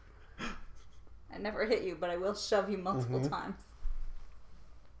down. I never hit you, but I will shove you multiple times.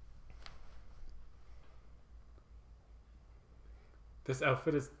 This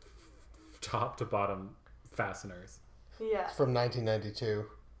outfit is top to bottom fasteners. Yeah. It's from 1992.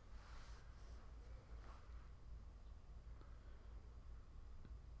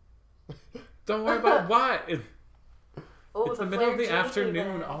 Don't worry about what. Oh, It's the middle of the flare afternoon janky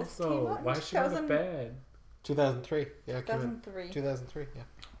then. This also. came out in Why is she out of 2000. bed? 2003. Yeah, it came in 2003. 2003, yeah.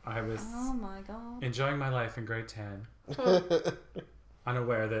 I was Oh my god. enjoying my life in grade 10,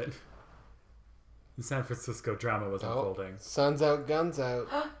 unaware that the San Francisco drama was unfolding. Sun's out, guns out.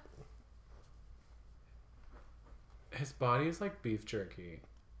 His body is like beef jerky.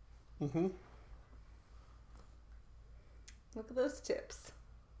 Mm-hmm. Look at those tips.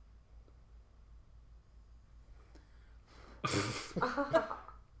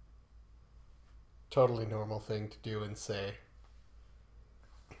 Totally normal thing to do and say.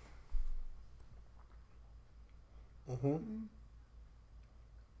 Mm-hmm.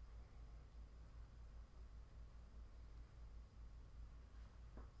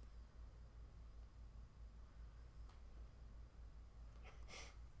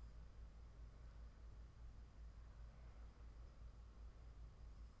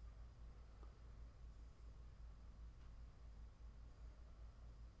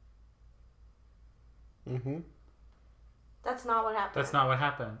 Mm-hmm. That's not what happened. That's not what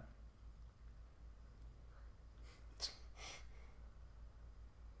happened.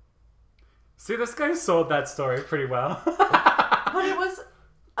 See, this guy sold that story pretty well. But it was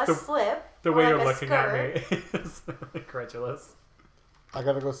slip. The or way like you're a looking skirt. at me is incredulous. I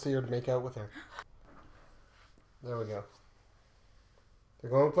gotta go see her to make out with her. There we go. They're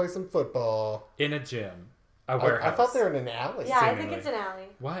going to play some football. In a gym. A warehouse. I thought they were in an alley. Yeah, I think Seemingly. it's an alley.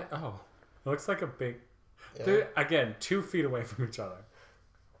 What? Oh. It looks like a big... Yeah. They're, again, 2 feet away from each other.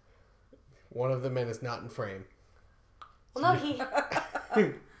 One of the men is not in frame. Well, no, he.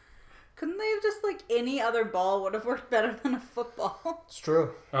 Couldn't they have just like any other ball would have worked better than a football? It's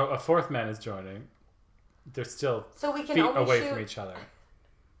true. Oh, a 4th man is joining. They're still So we can feet only away shoot. from each other.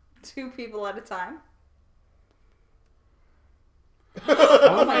 2 people at a time.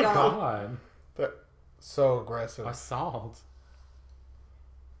 Oh my my God. god. But so aggressive. Assault.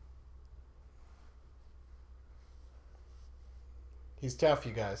 He's tough,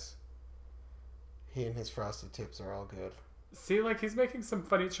 you guys. He and his frosted tips are all good. See, like, he's making some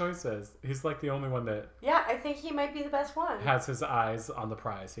funny choices. He's, like, the only one that Yeah, I think he might be the best one. has his eyes on the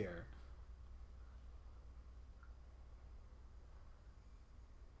prize here.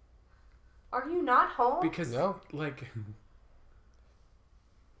 Are you not home? Because, No. like...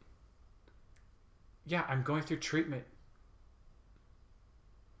 Yeah, I'm going through treatment.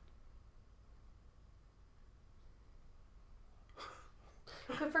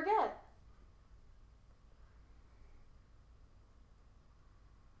 Who could forget?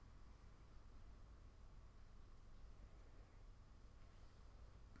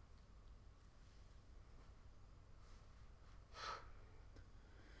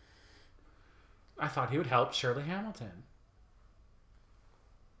 I thought he would help Shirley Hamilton.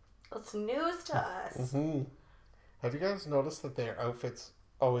 It's news to us. Hmm. Have you guys noticed that their outfits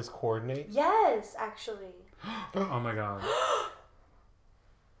always coordinate? Yes, actually. Oh my god.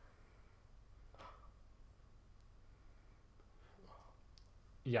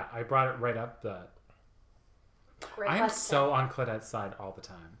 Yeah, I brought it right up that Great I am question. so on Claudette's side all the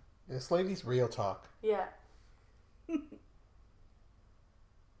time. This lady's real talk. Yeah.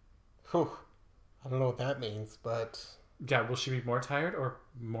 Whew. I don't know what that means, but Yeah, will she be more tired or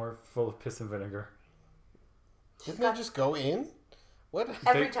more full of piss and vinegar? didn't they just go in? What?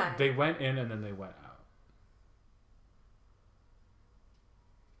 Every they, time. They went in and then they went out.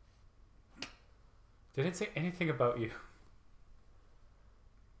 They didn't say anything about you.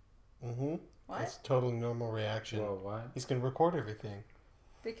 Mm-hmm. What? That's a totally normal reaction. Whoa, what? He's gonna record everything.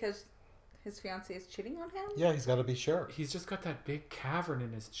 Because his fiancée is cheating on him? Yeah, he's got to be sure. He's just got that big cavern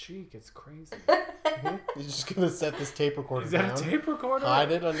in his cheek. It's crazy. Mhm. He's just gonna set this tape recorder Is down. that a tape recorder?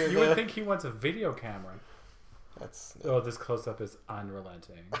 Hide it under You the. would think he wants a video camera. That's. Oh, this close-up is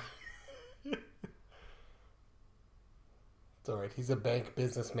unrelenting. It's alright. He's a bank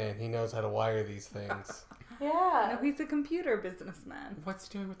businessman. He knows how to wire these things. Yeah. No, he's a computer businessman. What's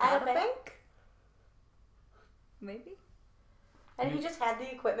he doing with At that? a bank? Maybe? And he just had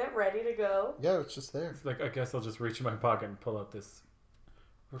the equipment ready to go. Yeah, it's just there. It's like, I guess I'll just reach in my pocket and pull out this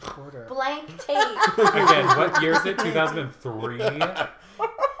recorder. Blank tape. Again, what year is it? 2003?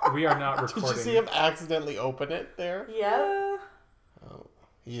 We are not Did recording. you see him accidentally open it there? Yep. Oh,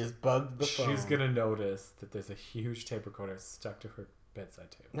 he has bugged the phone. She's gonna notice that there's a huge tape recorder stuck to her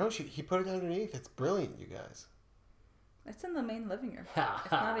bedside table. No, he put it underneath. It's brilliant, you guys. It's in the main living room.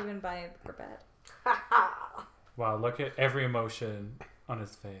 It's not even by her bed. Wow, look at every emotion on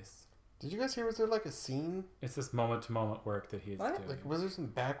his face. Did you guys hear? Was there like a scene? It's this moment-to-moment work that he's What? doing. Like, was there some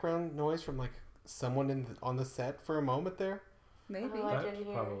background noise from like someone on the set for a moment there? Maybe. Oh, I that didn't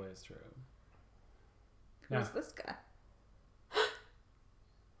hear. probably is true. Who's Yeah. this guy?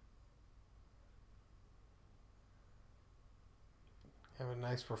 Have a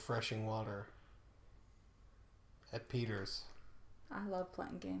nice, refreshing water at Peter's. I love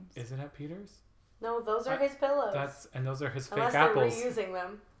playing games. Is it at Peter's? No, those are his pillows. And those are his fake Unless apples. they're reusing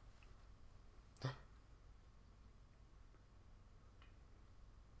them.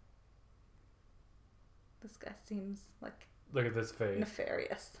 This guy seems like Look at this face.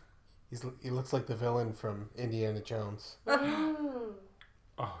 nefarious. He looks like the villain from Indiana Jones. Mm.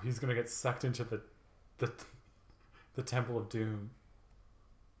 Oh, he's gonna get sucked into the Temple of Doom.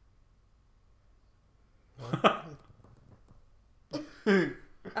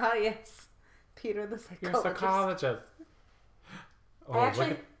 Ah, yes. Peter the You're a psychologist. psychologist. Oh, I actually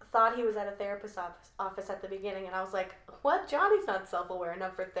look at, thought he was at a therapist's office at the beginning, and I was like, what? Johnny's not self-aware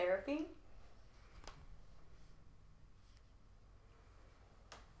enough for therapy.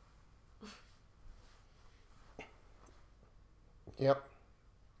 Yep.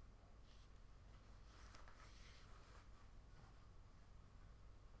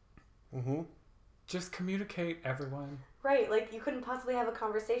 Mm-hmm. just communicate, everyone. Right, like you couldn't possibly have a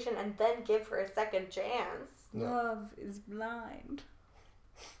conversation and then give her a second chance. No. Love is blind.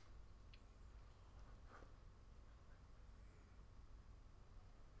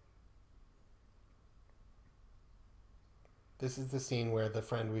 This is the scene where the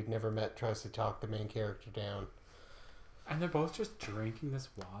friend we've never met tries to talk the main character down. And they're both just drinking this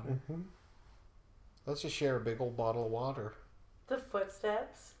water. Mm-hmm. Let's just share a big old bottle of water. The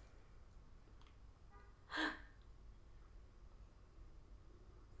footsteps.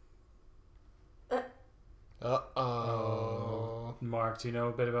 Uh-oh. Mark, do you know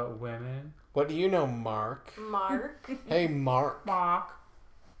a bit about women? What do you know, Mark? Mark. Hey, Mark. Mark.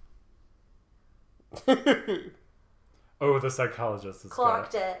 Oh, the psychologist is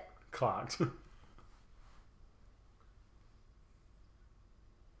Clocked it. Clocked.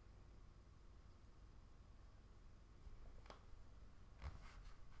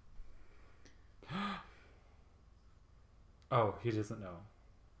 Oh, he doesn't know.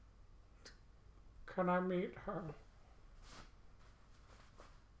 Can I meet her?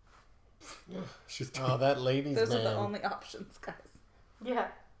 She's Oh, that ladies' Those man. are the only options, guys. Yeah.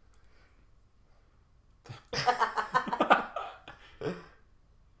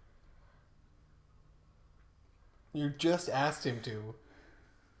 You just asked him to.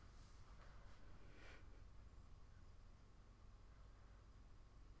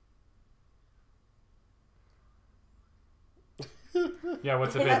 Yeah,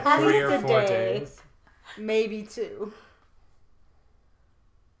 what's it been? At 3 least or a 4 day. days? Maybe 2.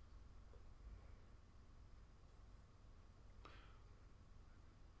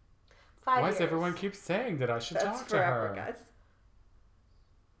 Five Why years. does everyone keep saying that I should That's talk to forever, her? guys.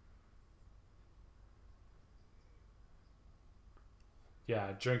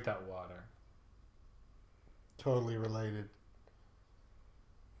 Yeah, drink that water. Totally related.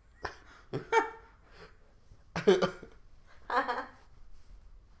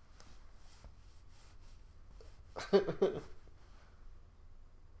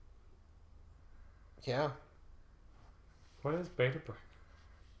 Yeah. What is beta break?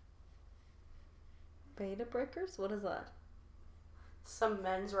 Beta breakers? What is that? Some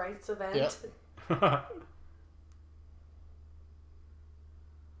men's rights event. Yep.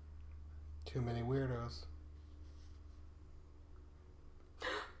 Too many weirdos.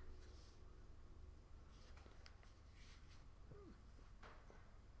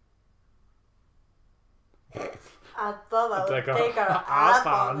 I thought I would Take take a her ass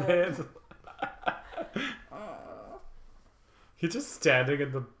on it. He's just standing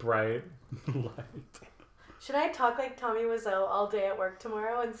in the bright light. Should I talk like Tommy Wiseau all day at work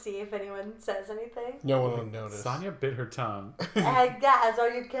tomorrow and see if anyone says anything? No one will notice. Sonia bit her tongue. Hey guys, are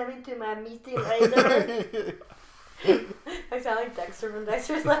you coming to my meeting later? I sound like Dexter from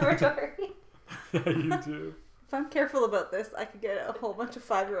Dexter's Laboratory. Yeah, you do. If I'm careful about this, I could get a whole bunch of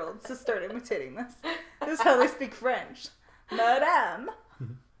 5-year-olds to start imitating this. This is how they speak French. Madame.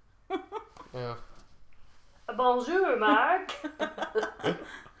 Yeah. Bonjour, Marc.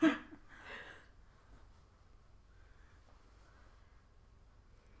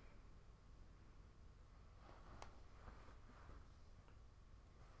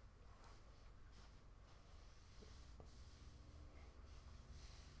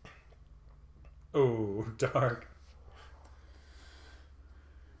 Oh, dark.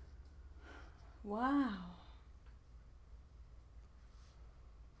 Wow.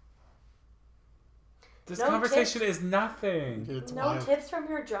 This No conversation is nothing. It's No wild. tips from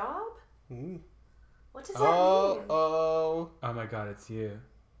your job? Mm. What does that mean? Oh. Oh my god, it's you.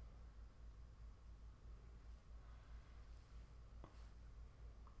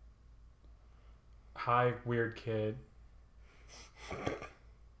 Hi, weird kid.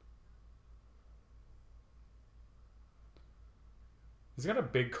 He's got a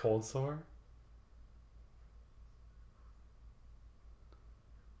big cold sore.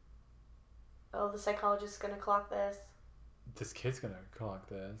 Oh, the psychologist's gonna clock this. This kid's gonna clock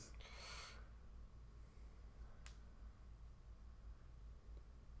this.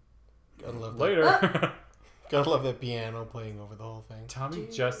 Gotta love that. Later. Gotta love that piano playing over the whole thing. Tommy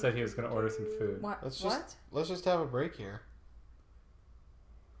just said he was gonna order some food. What? Let's just have a break here.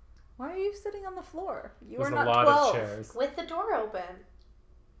 Why are you sitting on the floor? You There's are a not lot 12. of chairs. With the door open.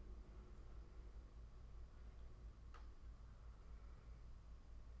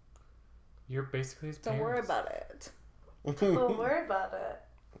 You're basically his Don't parents. worry about it. Don't worry about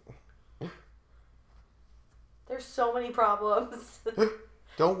it. There's so many problems.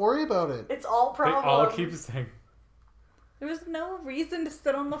 Don't worry about it. It's all They problems. all keep saying, There was no reason to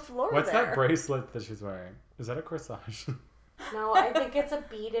sit on the floor "What's there. that bracelet that she's wearing? Is that a corsage?" No, I think it's a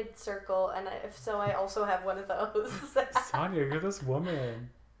beaded circle, and if so, I also have one of those. Sonia, you're this woman.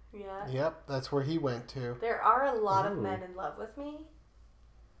 Yeah. Yep, that's where he went to. There are a lot of Ooh. men in love with me.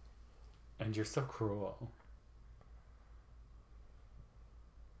 And you're so cruel.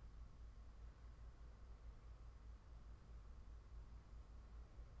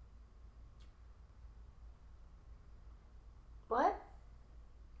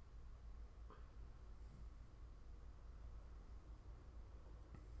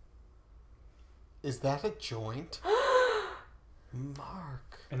 Is that a joint?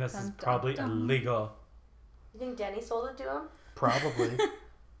 Mark. And this Dun, is dun, probably dun. illegal. You think Denny sold it to him? Probably.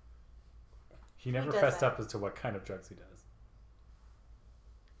 He never doesn't. fessed up as to what kind of drugs he does.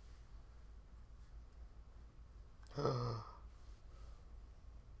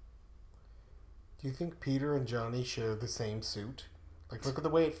 Do you think Peter and Johnny share the same suit? Like, look at the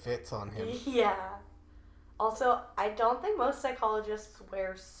way it fits on him. Yeah. Also, I don't think most psychologists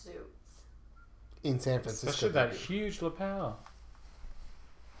wear suits. In San Francisco. Especially that they do. huge lapel.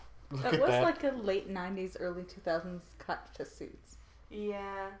 Look It at was that. like a late 90s, early 2000s cut to suits.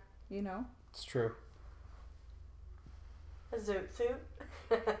 Yeah. You know? It's true. A zoot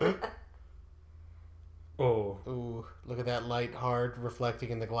suit. Oh. Ooh, look at that light hard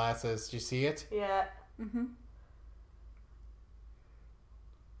reflecting in the glasses. Do you see it? Yeah. Mm-hmm.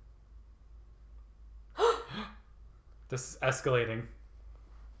 This is escalating.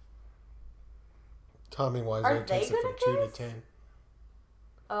 Tommy Are Wiseau they takes it from gonna 2 to kiss? 10.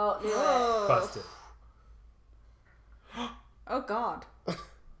 Oh, knew it. Busted. Oh, God.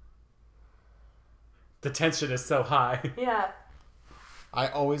 The tension is so high. Yeah. I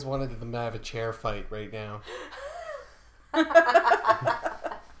always wanted them to have a chair fight right now.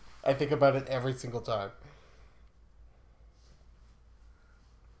 I think about it every single time.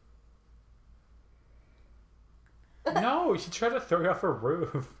 No, he tried to throw you off a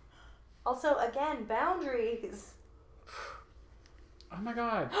roof. Also, again, boundaries. Oh my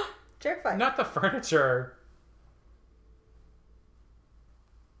god. Chair fight. Not the furniture.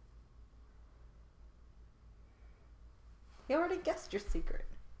 He already guessed your secret.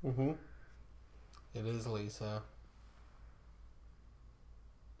 Mm-hmm. It is Lisa.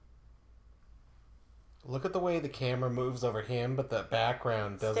 Look at the way the camera moves over him, but the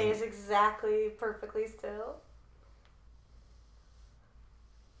background doesn't. Stays exactly perfectly still.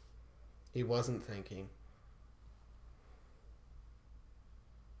 He wasn't thinking.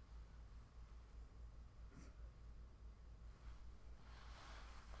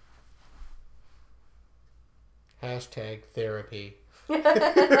 Hashtag therapy.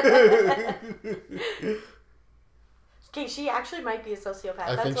 Okay, she actually might be a sociopath.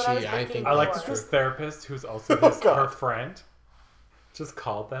 I That's think what I was she- I thinking. think- I like before. this therapist who's also Oh, his, God. her friend. Just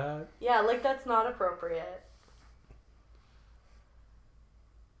called that. Yeah, like that's not appropriate.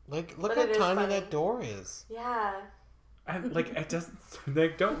 Like, look But how it is tiny funny. that door is. Yeah. And like it doesn't they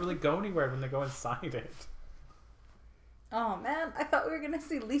don't really go anywhere when they go inside it. Oh, man. I thought we were going to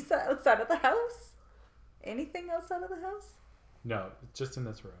see Lisa outside of the house. Anything outside of the house? No, just in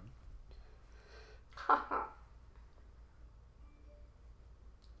this room.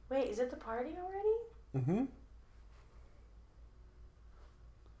 Wait, is it the party already? Mm-hmm.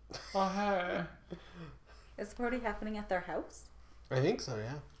 Oh hey. Is the party happening at their house? I think so,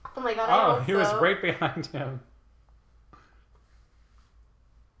 yeah. Oh my god, I Oh, hope he was so. right behind him.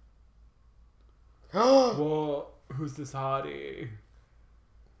 Oh, Whoa, who's this hottie?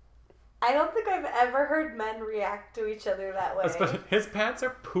 I don't think I've ever heard men react to each other that way. Especially, his pants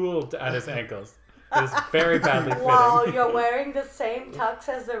are pooled at his ankles. It is very badly fitting. Wow, you're wearing the same tux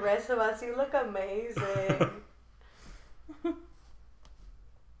as the rest of us. You look amazing.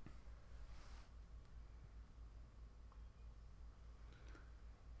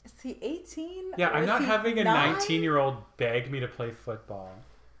 Is he 18? Yeah, or I'm is not he having a 9? 19-year-old beg me to play football.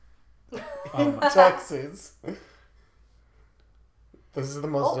 Oh my. Texas. This is the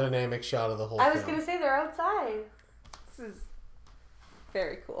most Oh. dynamic shot of the whole I film. was gonna say they're outside. This is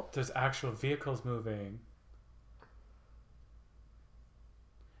very cool. There's actual vehicles moving.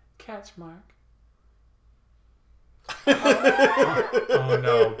 Catch Mark. Oh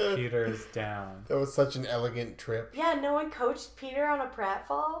no, Peter's down. That was such an elegant trip. Yeah, no one coached Peter on a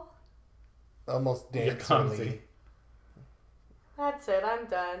pratfall. Almost You're danceringly. clumsy. That's it. I'm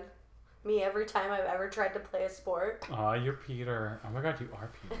done. Me every time I've ever tried to play a sport. Aw, you're Peter. Oh my god, you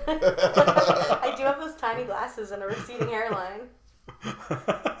are Peter. I do have those tiny glasses and a receding hairline.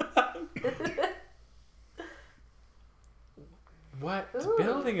 What Ooh.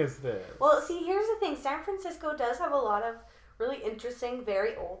 building is this? Well, see, here's the thing. San Francisco does have a lot of really interesting,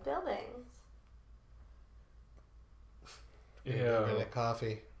 very old buildings. A Ew. minute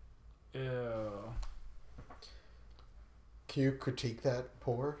coffee. Ew. Can you critique that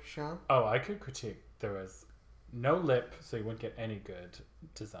pour, Sean? Oh, I could critique. There was no lip, so you wouldn't get any good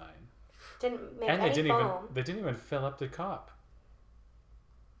design. Didn't make And any they didn't foam. even they didn't even fill up the cup.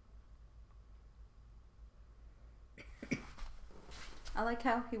 I like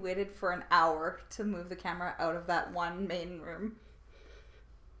how he waited for an hour to move the camera out of that one main room.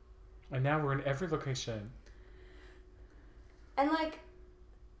 And now we're in every location. And like,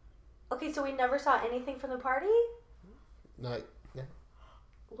 Okay, so we never saw anything from the party? No, yeah.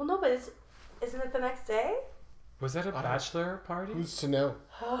 Well, no, but isn't it the next day? Was that a don't- bachelor party? Who's to know?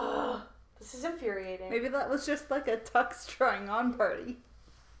 This is infuriating. Maybe that was just like a tux trying on party,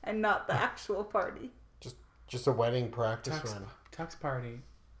 and not the actual party. Just a wedding practice Tux, run. tux party.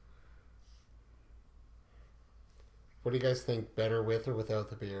 What do you guys think? Better with or without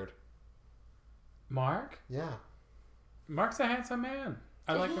the beard? Mark? Yeah. Mark's a handsome man.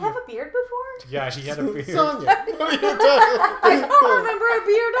 I Did like he him. have a beard before? Yeah, he had a beard. Sonia. What are you talking? I don't remember a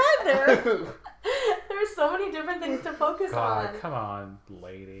beard either. There's so many different things to focus God, on. come on,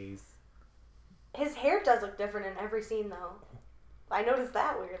 ladies. His hair does look different in every scene, though. I noticed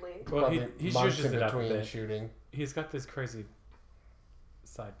that weirdly. Well, he Probably zhuzhes months in it up a between bit. shooting. He's got this crazy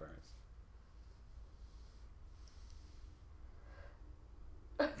sideburns.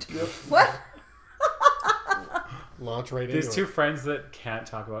 What? Launch right These into two it. friends that can't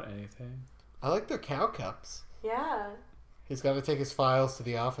talk about anything. I like their cow cups. Yeah. He's got to take his files to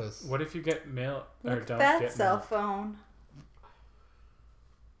the office. What if you get mail or Look don't at that get cell mail? phone.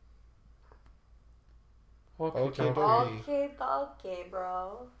 Okay, okay. Okay,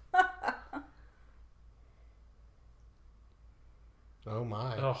 bro. Oh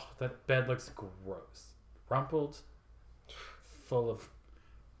my. Oh, that bed looks gross. Rumpled, full of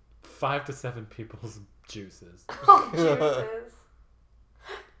 5 to 7 people's juices. Oh, juices.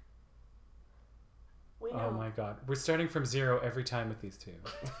 We know. Oh my god. We're starting from 0 every time with these two.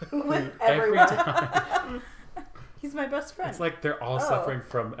 With Every everyone. time. He's my best friend. It's like they're all Oh, suffering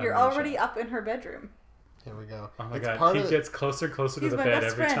from You're amnesia. already up in her bedroom. Here we go. Oh my It's god. part He of gets closer and closer to He's the my bed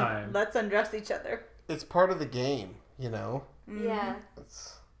best every friend. time. Let's undress each other. It's part of the game, you know. Yeah.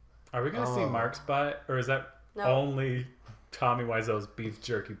 It's Are we going to see Oh. Mark's butt? Or is that No. only Tommy Wiseau's beef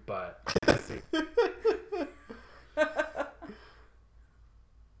jerky butt? Let's see.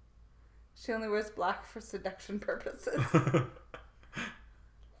 She only wears black for seduction purposes.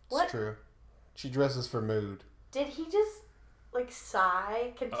 What? It's true. She dresses for mood. Did he just, like,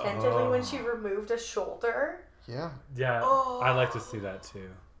 sigh contentedly when she removed a shoulder? Yeah. Yeah, Oh. I like to see that too.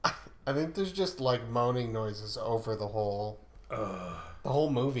 I think there's just like moaning noises over the whole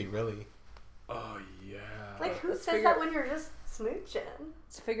movie, really. Oh, yeah. Like, who Let's says figure- that when you're just smooching?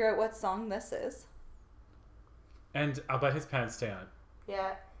 Let's figure out what song this is. And I'll bet his pants stay on.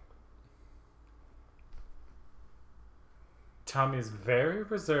 Yeah. Tommy's very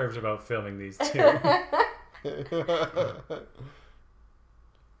reserved about filming these two.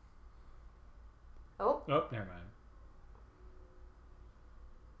 Oh, Oh, never mind.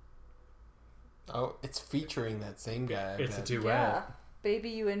 Oh, it's featuring that same guy. I It's a bet. duet, Yeah. Baby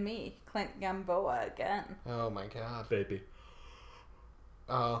You and Me. Clint Gamboa again. Oh my god. baby.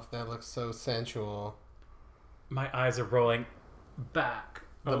 Oh, that looks so sensual. My eyes are rolling back.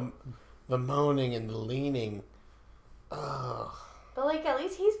 The, the moaning and the leaning. Ugh. but, like, at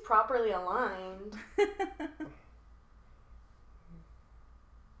least he's properly aligned.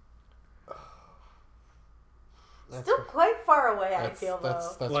 That's, Still quite far away, I that's, feel, that's,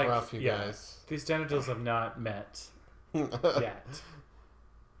 though. that's Like, rough, you yeah. guys. These genitals have not met yet.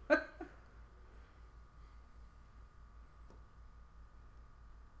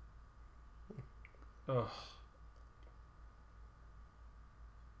 Ugh.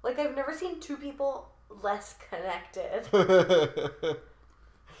 Like, I've never seen two people less connected.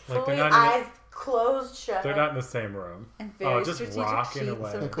 Like Fully they're not eyes closed shut. they're not in the same room. And very just strategic rocking sheets,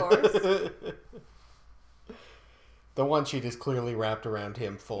 away. of course. The one sheet is clearly wrapped around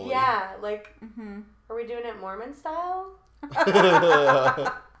him fully. Yeah, like, Mm-hmm. are we doing it Mormon style?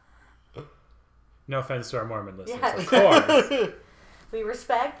 No offense to our Mormon listeners, Yes. of course. We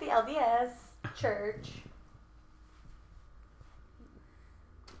respect the LDS church.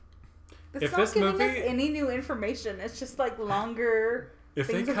 It's If not this giving movie- us any new information. It's just like longer If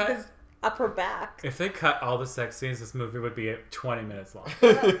they things with cut his upper back. if they cut all the sex scenes, this movie would be 20 minutes long.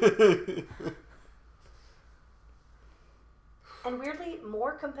 And weirdly,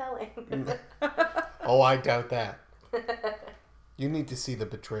 more compelling. Oh, I doubt that. You need to see the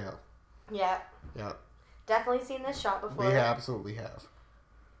betrayal. Yeah, Yeah, definitely seen this shot before. we absolutely have.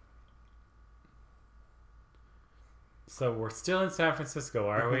 So we're still in San Francisco,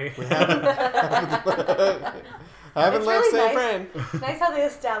 are we? We haven't It's left really San nice. Fran. Nice how they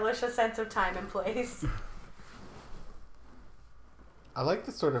establish a sense of time and place. I like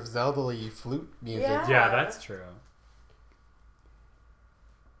the sort of Zelda-y flute music. Yeah. Yeah, that's true.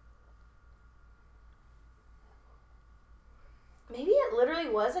 Maybe it literally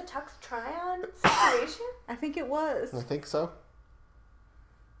was a tux try-on situation. I think it was. I think so.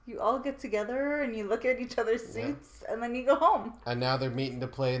 You all get together and you look at each other's Yeah. suits, and then you go home. And now they're meeting to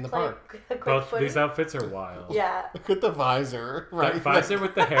play in the Play park. a quick Both footy. these outfits are wild. Yeah. Look at the visor. Right? That visor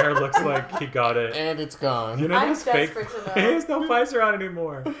with the hair looks like he got it. And it's gone. You know I'm those fake. desperate to know. He has no visor on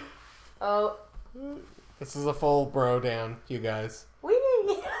anymore. Oh. This is a full bro down, you guys. Wee.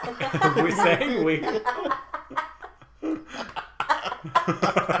 We sang we.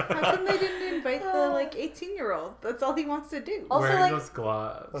 How come they didn't invite the 18-year-old? That's all he wants to do. Also, Wearing like- those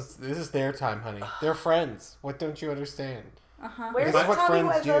gloves. This is their time, honey. They're friends. What don't you understand? Where's This is what Tommy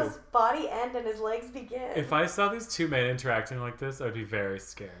friends do. Wiseau's body end and his legs begin? If I saw these two men interacting like this, I would be very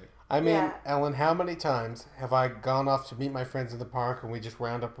scared. I mean, Yeah. Ellen, how many times have I gone off to meet my friends in the park and we just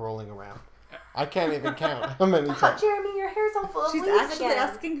wound up rolling around? I can't even count how many Oh, times. Jeremy, your hair's all full of She's leaves actually again.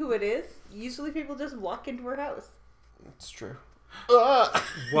 asking who it is. Usually people just walk into her house. It's true. Ah!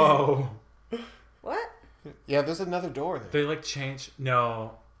 Whoa. What? Yeah, there's another door there. They like change.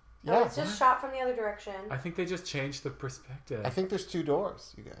 No. No, Yeah, it's just shot from the other direction. I think they just changed the perspective. I think there's 2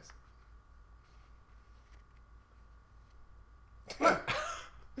 doors, you guys.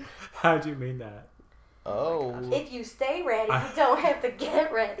 How do you mean that? Oh. If you stay ready, you don't have to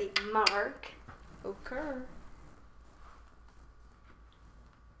get ready, Mark. Okay.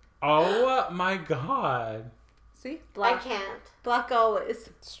 Oh my god. See? I Black. can't. Black always.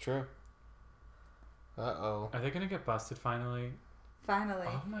 It's true. Uh-oh. Are they gonna get busted finally? Finally.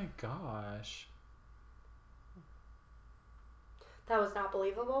 Oh my gosh. That was not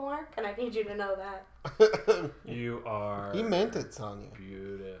believable, Mark, and I need you to know that. You are. He meant it, Sonya.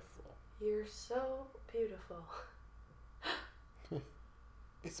 Beautiful. You're so beautiful.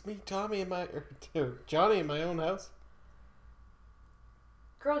 It's me, Tommy, Johnny in my own house.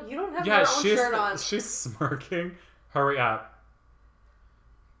 Girl, you don't have Yeah, your own shirt on. she's smirking. Hurry up.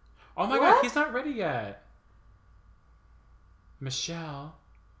 Oh my What? god, he's not ready yet. Michelle.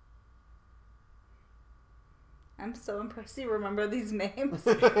 I'm so impressed you remember these names.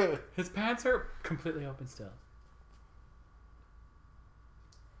 His pants are completely open still.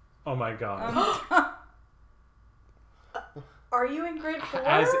 Oh my god. Are you in grade 4?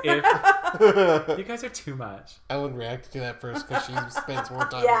 As if you guys are too much. Ellen reacted to that first because she spends more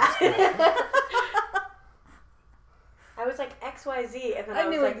time Yeah. in school. I was like XYZ, and then I, I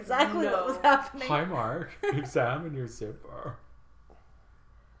was knew like, exactly no. what was happening. Hi Mark. Examine your zipper.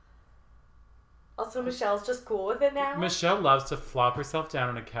 Also, Michelle's just cool with it now. Michelle loves to flop herself down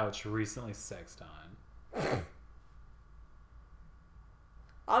on a couch recently sexed on.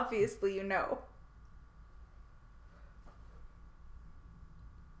 Obviously, you know.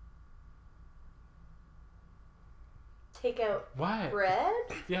 Take out What? bread?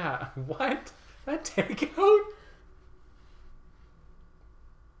 Yeah, what? That takeout?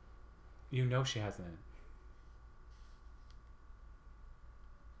 You know she hasn't.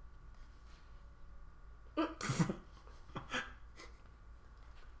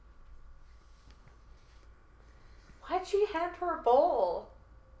 Why'd she hand her a bowl?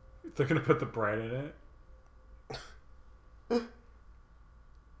 They're gonna put the bread in it.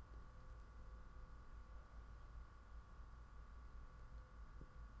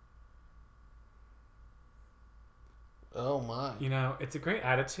 Oh my. You know, it's a great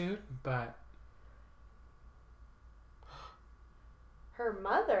attitude, but Her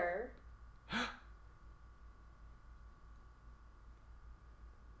mother?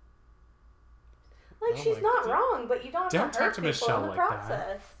 Like, Oh she's my not God. wrong, but you don't have Don't to talk hurt to people Michelle in the like that.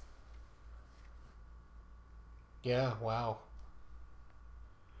 process. Yeah, wow.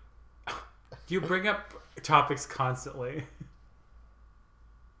 you bring up topics constantly.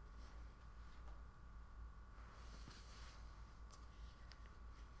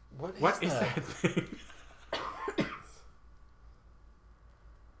 What is that thing?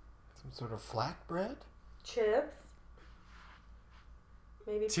 Some sort of flatbread? Chips?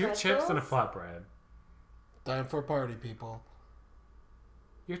 Maybe Two chips and a pretzels? flatbread. Time for a party, people.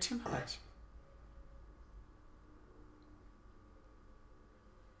 You're too much.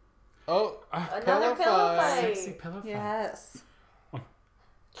 Oh, Another pillow fight. Sexy pillow fight. Yes.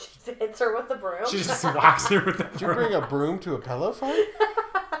 She hits her with the broom. She just whacks her with the did you bring broom. a broom to a pillow fight?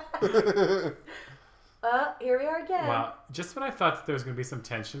 Here we are again. Wow. Just when I thought that there was going to be some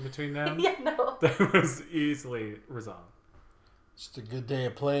tension between them, Yeah, no. that was easily resolved. Just a good day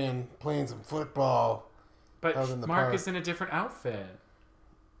of playing some football. But Out in the Mark park. is in a different outfit.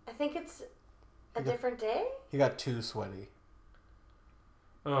 I think it's a different day. He got too sweaty.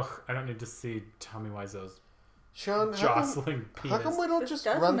 Ugh, I don't need to see Tommy Wiseau's Sean, jostling how come penis. we don't This just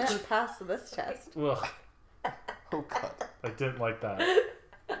does run not through... pass this test. Ugh, Oh, God. I didn't like that.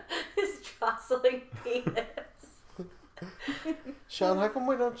 His jostling penis. Sean, how come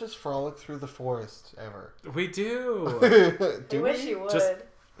we don't just frolic through the forest ever? We do. I Do wish we? you would. Just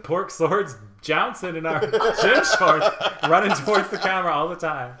pork swords jouncing in our gym shorts, running towards the camera all the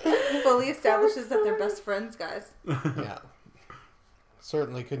time. Fully establishes that they're best friends, guys. Yeah.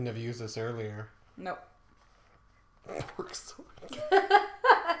 Certainly couldn't have used this earlier. Nope. Pork swords.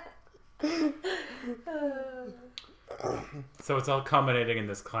 So it's all culminating in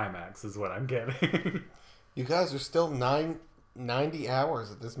this climax, is what I'm getting. You guys are still 90 hours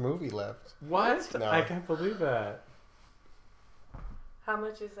of this movie left. What? No. I can't believe that. How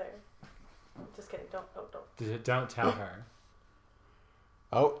much is there? Just kidding. Don't. Don't tell her.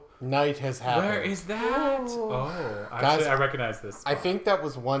 Oh, night has happened. Where is that? Ooh. Oh, actually, Guys, I recognize this. I spot. think that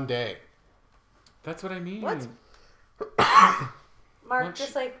was one day. That's what I mean. What? Mark, Lunch.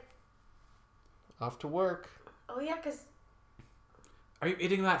 just like, Off to work. oh yeah, because Are you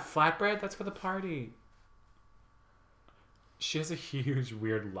eating that flatbread? That's for the party. She has a huge,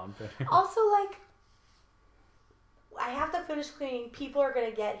 weird lump in her. also like, I have to finish cleaning. People are gonna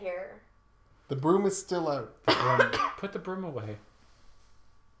get here. The broom is still out. Put the broom away.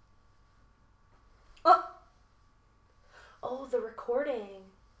 Oh, the recording.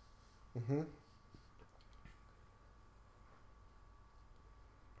 Mm-hmm.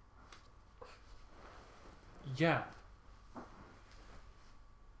 Yeah.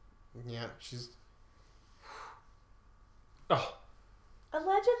 Yeah, she's... Oh,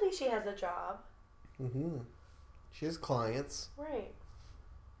 Allegedly, she has a job. Mm-hmm. She has clients. Right.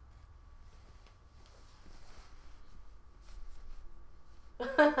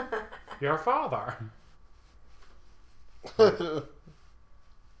 your father.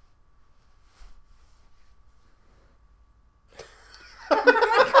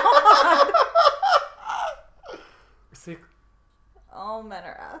 See, All men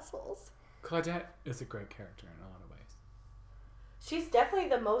are assholes. Claudette is a great character in a lot of ways. She's definitely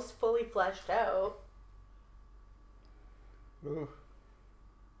the most fully fleshed out. Ooh.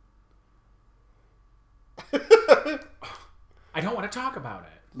 I don't want to talk about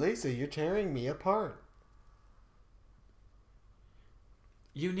it. Lacey, you're tearing me apart.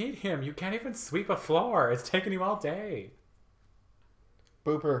 You need him. You can't even sweep a floor. It's taking you all day.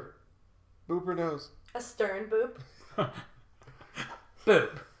 Booper. Booper knows. A stern boop.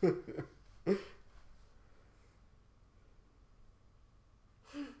 Boop.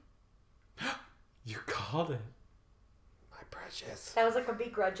 You called it. My precious. That was like a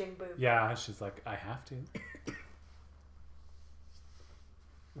begrudging boop. Yeah, she's like, I have to.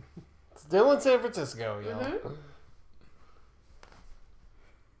 Still in San Francisco, y'all. Mhm.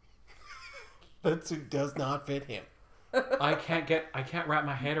 That suit does not fit him. I can't wrap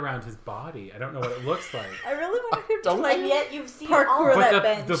my head around his body. I don't know what it looks like. I really wanted him to Don't like And yet you've seen Parkour all that of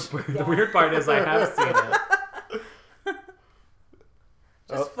But bench. the Yeah. weird part is I have seen it.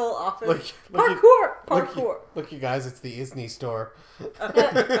 just Oh, full office. look, Parkour! Look, you guys, it's the Isney store.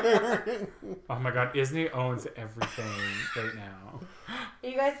 Oh my god, Disney owns everything right now. Are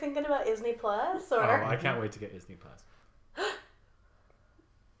you guys thinking about Disney Plus or? Oh, I can't wait to get Disney Plus.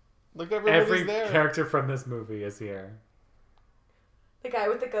 Look, everybody's Every there. character from this movie is here. The guy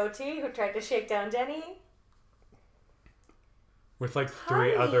with the goatee who tried to shake down Denny. With like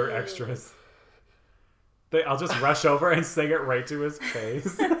 3 Hi. other extras. I'll just rush over and sing it right to his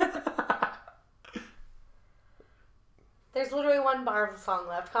face. There's literally one bar of the song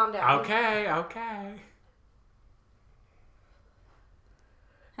left. Calm down. Okay.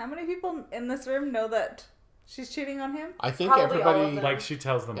 How many people in this room know that she's cheating on him? I think Probably all of everybody. them. Like she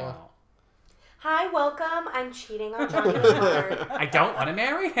tells them Yeah. all. Hi, welcome. I'm cheating on Johnny Hart. I don't want to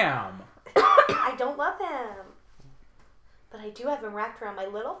marry him. I don't love him. But I do have him wrapped around my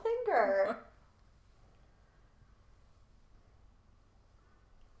little finger.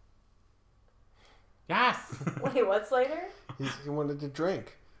 Yes. Wait, what's later? He wanted to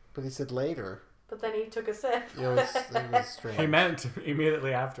drink, but he said later. But then he took a sip. It was strange. He meant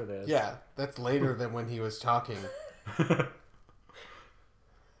immediately after this. Yeah, that's later than when he was talking.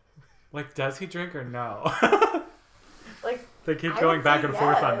 Like, does he drink or no? Like, They keep I going would back say and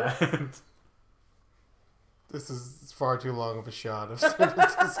forth on yes. that. This is far too long of a shot of San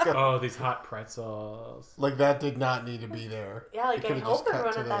Francisco. Oh, these hot pretzels. Like, that did not need to be there. yeah, like You I could've hope just cut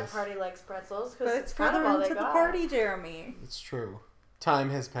everyone to at that this. party likes pretzels But because it's kind further of all they into the got. party, Jeremy. It's true. Time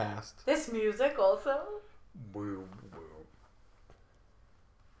has passed. This music also. Woo, woo.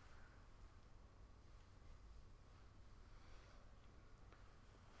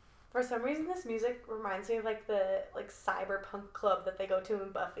 For some reason, this music reminds me of like the cyberpunk club that they go to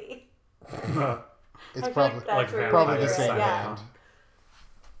in Buffy. It's I feel probably like that's where probably you're the right, same yeah. band.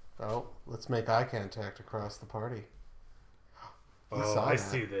 Oh, let's make eye contact across the party. Oh, saw I that.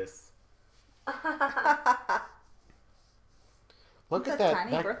 see this. Look It's at a that.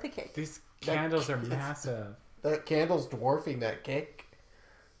 tiny That, birthday cake. These That candles are is- massive. that candle's dwarfing that cake.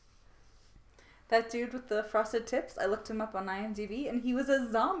 That dude with the frosted tips, I looked him up on IMDb, and he was a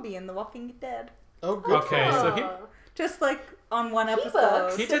zombie in The Walking Dead. Oh, good. Okay, for so him. Oh. Just like on one He episode.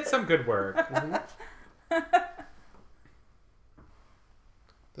 books. He did some good work.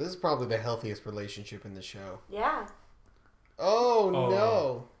 This is probably the healthiest relationship in the show. Yeah. Oh, Oh.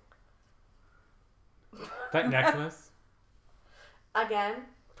 no. That necklace. Again,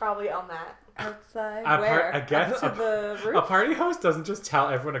 probably on that. Outside. A Where? again, Up to the roof? a party host doesn't just tell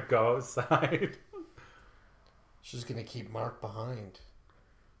everyone to go outside. She's gonna keep Mark behind.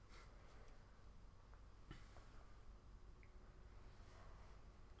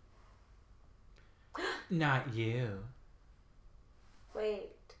 Not you. Wait.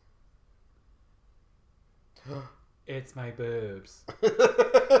 It's my boobs.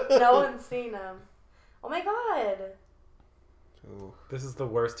 No one's seen him. Oh my god. Ooh. This is the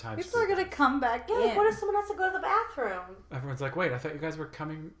worst time. People are gonna come back Yeah, like in. what if someone has to go to the bathroom? Everyone's like, wait, I thought you guys were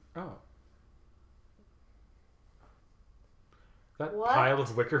coming. Oh. That What? pile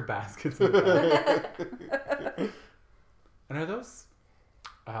of wicker baskets in the back. And are those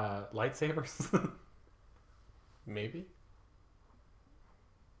lightsabers? Maybe?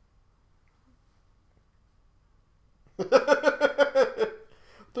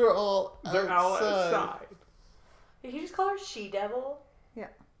 They're all They're all outside. outside. Did you just call her she-devil? Yeah.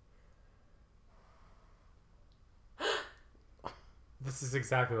 This is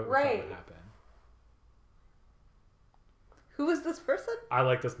exactly what we Right. thought would happen. Who is this person? I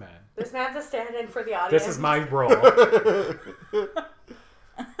like this man. This man's a stand-in for the audience. This is my role.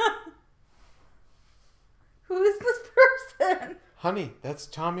 Who is this person? Honey, that's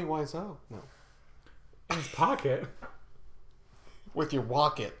Tommy Wiseau. No. In his pocket. With your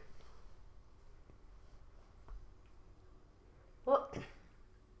wallet. Well,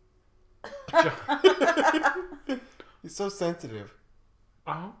 He's so sensitive.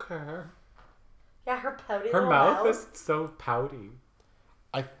 I don't care. yeah, her pouty Her little mouth is so pouty.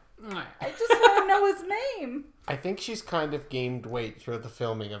 I I just want to know his name. I think she's kind of gained weight through the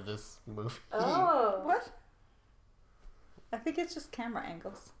filming of this movie. Oh. What? I think it's just camera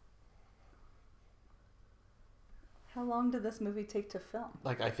angles. How long did this movie take to film?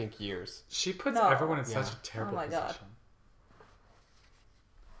 Like, I think years. She puts No. everyone in Yeah. such a terrible Oh my God. position.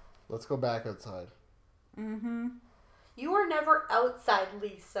 Let's go back outside. Mm-hmm. You were never outside,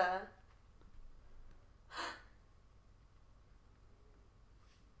 Lisa.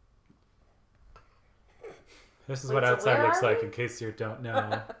 This is Wait, what so outside where looks are like, we? in case you don't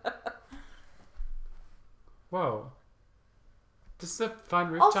know. Whoa. This is a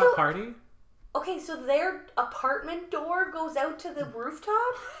fun rooftop Also- party? Okay, so their apartment door goes out to the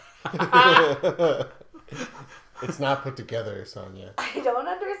rooftop? It's not put together, Sonia. I don't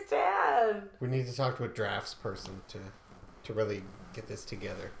understand. We need to talk to a drafts person to really get this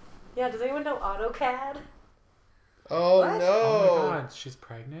together. Yeah, does anyone know AutoCAD? Oh What? no! Oh my god, she's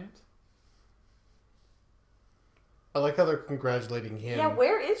pregnant? I like how they're congratulating him. Yeah,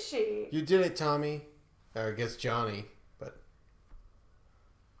 where is she? You did it, Tommy. Or I guess Johnny, but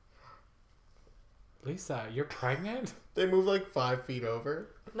Lisa, you're pregnant? they move like 5 feet over.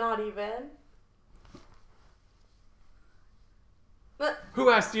 Not even. But Who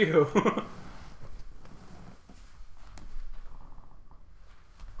asked you?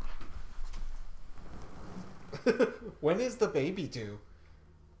 When is the baby due?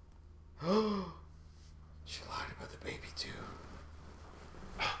 She lied about the baby too.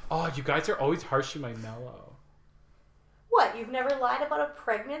 Oh, you guys are always harshing my mellow. what? You've never lied about a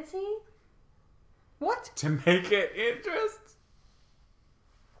pregnancy? What? To make it interest?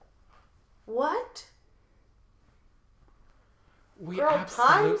 What? We Girl, Time's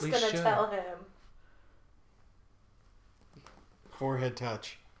absolutely gonna should. tell him. Forehead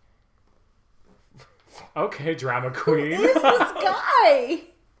touch. Okay, drama Who queen. is this guy?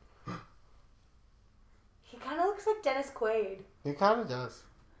 He kind of looks like Dennis Quaid. He kind of does.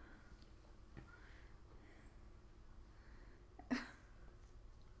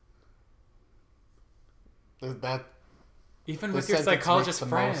 That Even the with your sentence psychologist makes the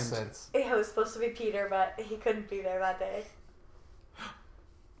friend. most sense. It was supposed to be Peter, but he couldn't be there that day.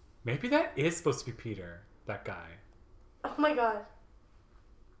 Maybe that is supposed to be Peter, that guy. Oh my god.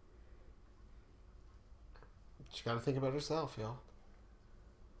 She got to think about herself, y'all.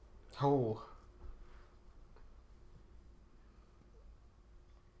 Oh.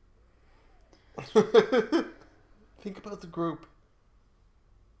 Think about the group.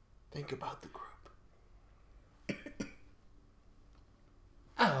 Think about the group.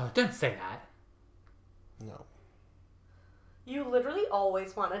 don't say that. No. You literally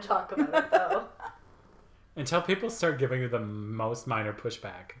always want to talk about it, though. Until people start giving you the most minor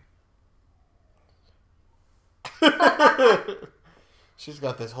pushback. She's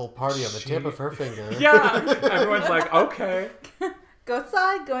got this whole party on the tip of her finger. Yeah! Everyone's like, okay. Go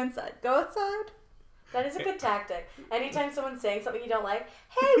outside, go inside. Go outside. That is a good tactic. Anytime someone's saying something you don't like,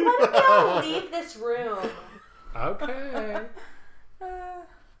 hey, why don't we all leave this room? Okay.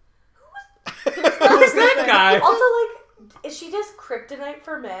 Who's that guy? Also, like, is she just kryptonite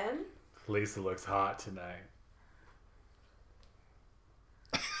for men? Lisa looks hot tonight.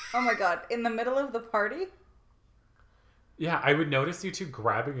 Oh my god, in the middle of the party? Yeah, I would notice you two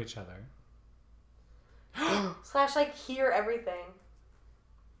grabbing each other. Slash, like, hear everything.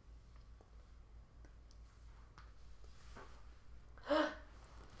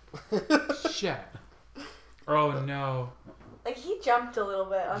 Shit. Oh no. Like, he jumped a little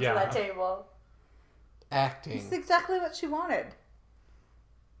bit onto Yeah. that table. Acting. This is exactly what she wanted.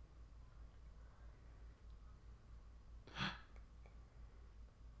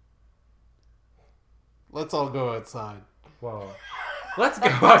 Let's all go outside. Whoa. Let's go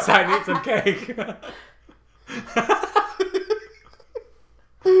outside and eat some cake.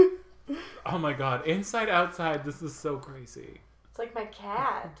 Oh my god. Inside, outside, this is so crazy. It's like my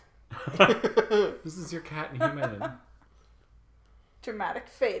cat. This is your cat and human. Dramatic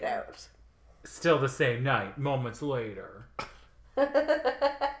fade out. Still the same night, moments later.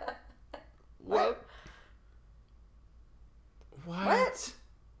 What? What?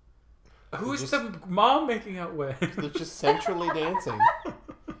 Who's Just- the mom making out with? They're just centrally dancing.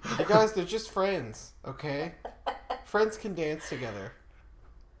 You guys, they're just friends, okay? Friends can dance together.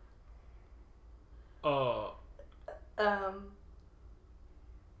 Oh.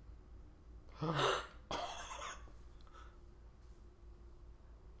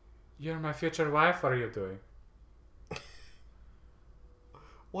 You're my future wife. What are you doing?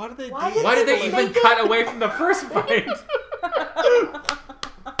 Why do they Why do did Why did they Make even it- cut away from the first fight?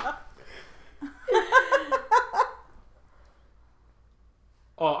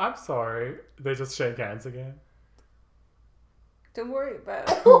 Oh, I'm sorry. They just shake hands again. Don't worry about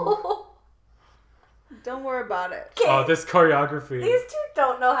it. Don't worry about it. Oh, this choreography. These two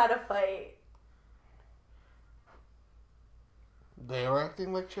don't know how to fight. They are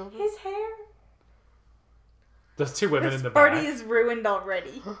acting like children? His hair. Those two women This in the party back. is ruined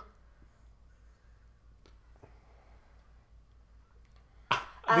already.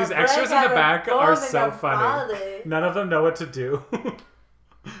 These extras in the back are so funny. Body. None of them know what to do.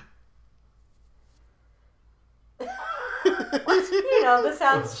 You know, the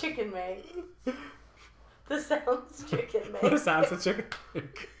sounds chicken make. The sounds chicken The make. sounds of chicken.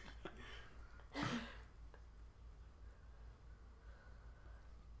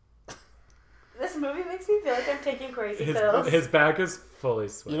 This movie makes me feel like I'm taking crazy pills. His back is fully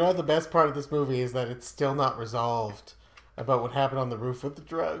sweat. You know what the best part of this movie is that it's still not resolved about what happened on the roof with the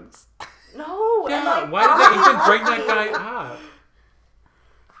drugs. No, and Yeah, like, why did they even bring that guy up?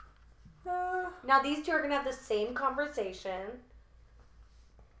 Now these two are gonna have the same conversation.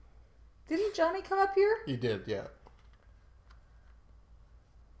 Didn't Johnny come up here? You did, yeah.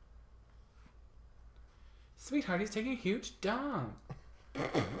 Sweetheart, he's taking a huge dump.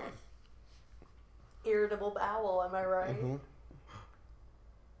 Irritable bowel, am I right? Mm-hmm.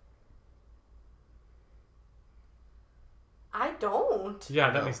 I don't.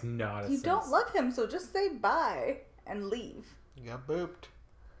 Yeah, that No. makes not a You sense. don't love him, so just say bye and leave. You got booped.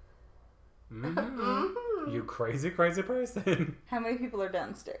 Mhm. You crazy, crazy person. How many people are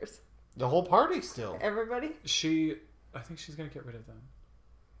downstairs? The whole party still. Everybody? I think she's gonna get rid of them.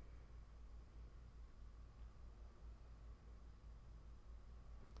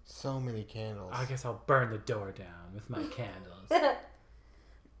 So many candles. I guess I'll burn the door down with my candles.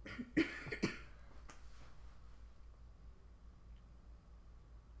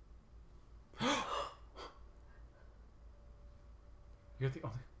 You're the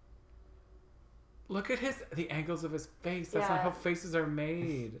only. Look at the angles of his face. That's not Yeah. how faces are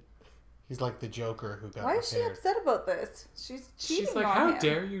made. He's like the Joker who got Why is she repaired. upset about this? She's cheating She's like, on how him.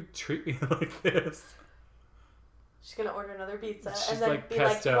 dare you treat me like this? She's gonna order another pizza She's and then like be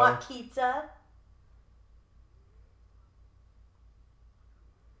pesto. like, "Want pizza?"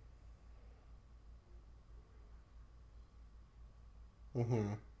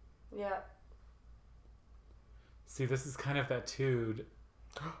 Mm-hmm. Yeah. See, this is kind of that dude.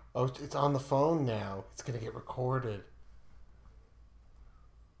 Oh, it's on the phone now. It's gonna get recorded.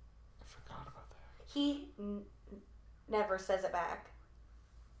 I forgot about that. He never says it back.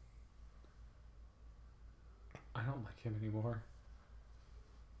 I don't like him anymore.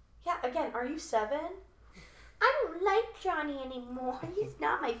 again, are you 7? I don't like Johnny anymore. He's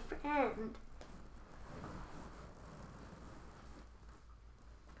not my friend.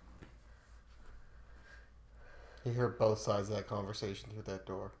 You hear both sides of that conversation through that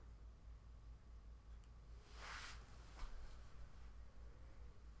door.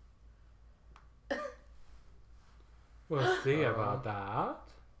 We'll see about that.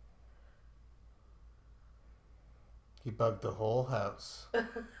 He bugged the whole house.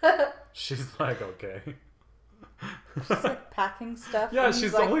 She's like, okay. She's like packing stuff. Yeah, and she's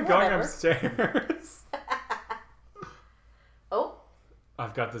he's like, only going "Whatever." upstairs. Oh,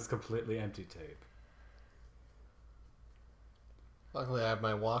 I've got this completely empty tape. Luckily, I have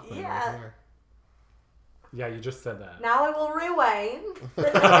my Walkman Yeah. right here. Yeah, you just said that. now I will rewind.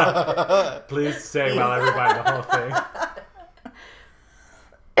 Please stay while I rewind the whole thing.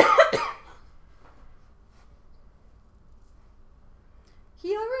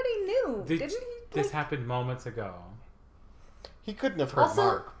 He already knew, Did- didn't he? This Like, happened moments ago. He couldn't have heard Also-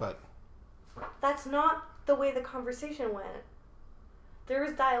 Mark, but That's not the way the conversation went. There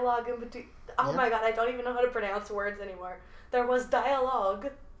was dialogue in between. Oh Yeah. my god, I don't even know how to pronounce words anymore. There was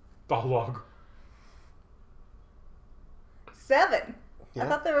dialogue. Dialogue. 7. Yeah. I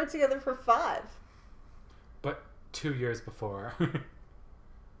thought they were together for 5. But 2 years before.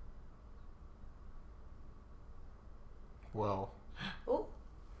 well, Oh,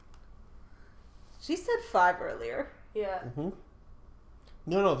 She said 5 earlier. yeah.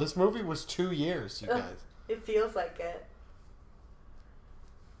 no, this movie was 2 years, you guys. It feels like it.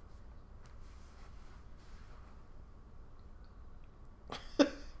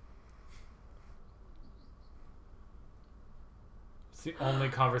 It's the only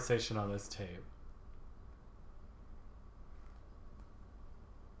conversation on this tape.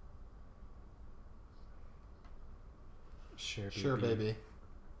 Sure, baby.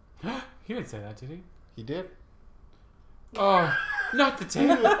 He didn't say that, did he? He did. Oh, not the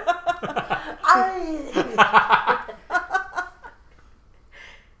tape.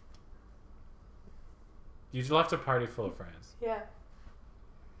 You left a party full of friends. Yeah.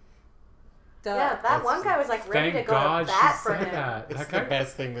 Duh. Yeah, that one guy was like ready Thank to go God to bat she for said him. that. It's That the guy,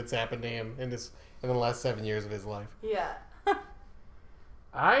 best thing that's happened to him in the last 7 years of his life. Yeah.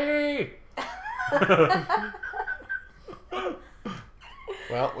 Aye.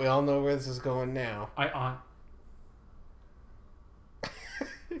 Well, we all know where this is going now. Like, I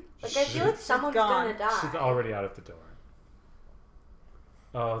feel like someone's gone. gonna die. She's already out of the door.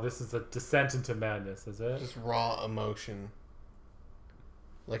 Oh, this is a descent into madness, is it? Just raw emotion.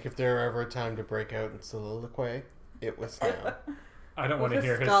 Like if there were ever a time to break out in soliloquy, it was now. I don't want With to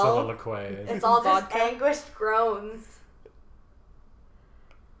a hear his skull? soliloquy. It's all just Vodka? anguished groans.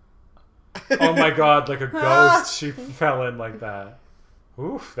 Oh my god, like a ghost, she fell in like that.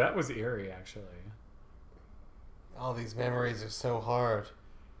 Oof, that was eerie, actually. All these memories are so hard.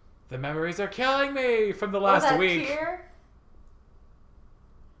 The memories are killing me from the last that week. tear?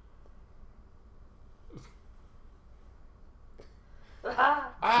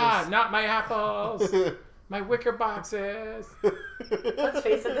 Ah, not my apples. My wicker boxes. Let's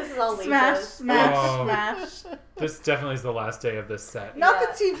face it, this is all Smash, Lisa's. smash, Oh. smash. This definitely is the last day of this set. Not Yeah.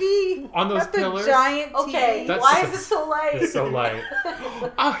 the TV. On those Not pillars? the giant Okay, TV. That's why so- is it so light? It's so light.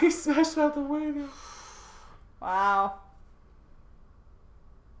 Oh, he smashed out the window. Wow.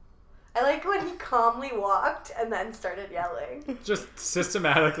 I like when he calmly walked and then started yelling. Just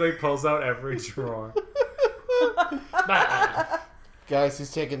systematically pulls out every drawer. Bah. Guys,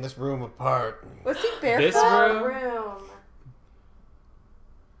 he's taking this room apart. Was he This barefoot? room?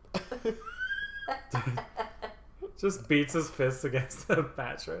 Just beats his fists against the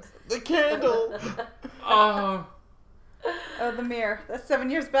mattress. The candle! Oh, Oh, the mirror. That's 7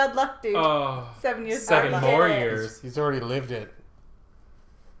 years bad luck, dude. oh. 7 years 7 bad luck. more Get it. years. He's already lived it.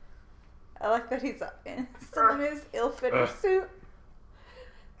 I like that he's still in his ill-fitting Ugh. suit.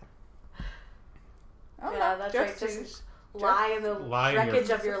 Oh, Yeah, no, that's dress right. change. Just lie in the Lie in wreckage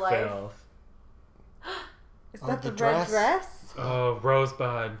of your life. filth. Is Oh, that the the red dress. dress? Oh,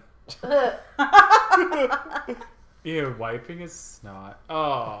 Rosebud. Ew, wiping his snot.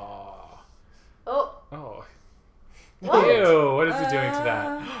 Oh. Oh, Oh. What? Ew, what is he doing to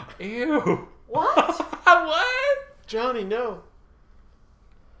that? Ew. what? What? Johnny, no.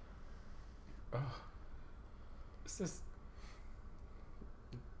 Oh. This is...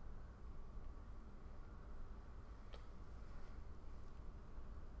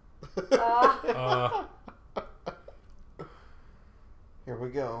 Uh, Here we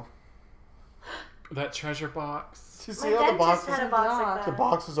go. That treasure box. Do you my see how the box dentist had a was, box like the that.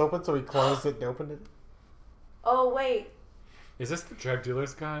 box was open, so he closed it and opened it? Oh, wait. Is this the drug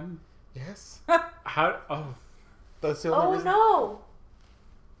dealer's gun? Yes. How? Oh, That's the only Oh reason. no!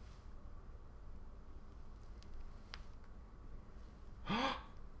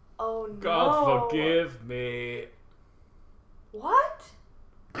 Oh no! God forgive me. What?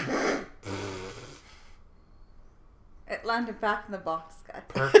 It landed back in the box, guys.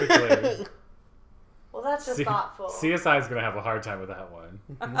 Perfectly. Well, that's just thoughtful. CSI is gonna have a hard time with that one.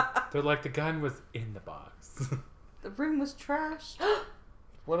 They're like, the gun was in the box. The room was trashed.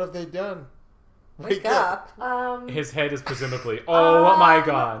 What have they done? Wake up. His head is presumably. Oh my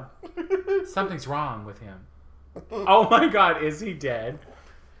god. Something's wrong with him. Oh my god, is he dead?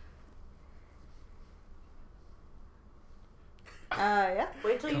 Yeah.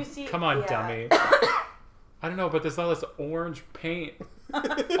 Wait till you see. Come on, yeah. dummy. I don't know, but there's all this orange paint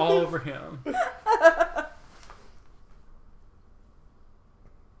all over him.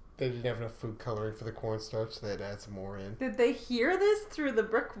 They didn't have enough food coloring for the cornstarch, so they had to add some more in. Did they hear this through the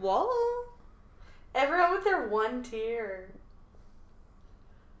brick wall? Everyone with their one tear.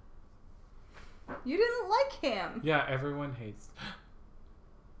 You didn't like him. Yeah, everyone hates.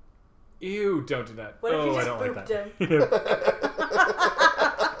 Ew, don't do that. What if you I just don't like booped that.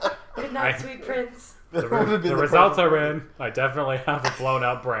 Good night, sweet prince. The, That would've been the the results perfect are in. I definitely have a blown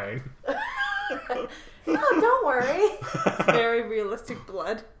out brain. No, don't worry. Very realistic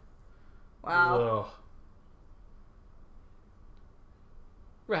blood. Wow. Ugh.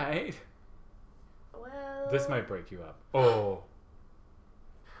 Right. Well, This might break you up. Oh.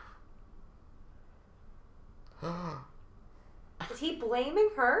 is he blaming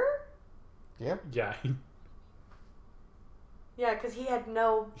her? Yeah. Yeah. Yeah, because he had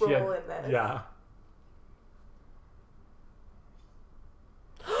no He had- role in this. Yeah.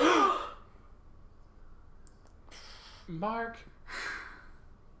 Mark.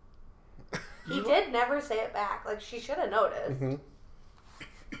 He did never say it back. Like, she should have noticed.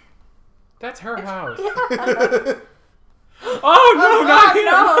 Mm-hmm. That's her house. Yeah. Oh no, not him.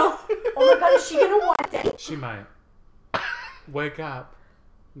 No. Oh my god, is she gonna want that? She might. Wake up.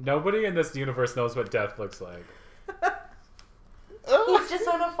 Nobody in this universe knows what death looks like. He's just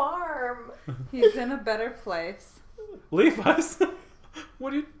on a farm. He's in a better place. Leave us.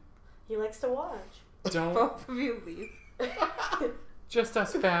 What do you... He likes to watch. Don't... Both of you leave. Just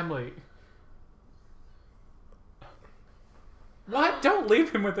us family. What? Don't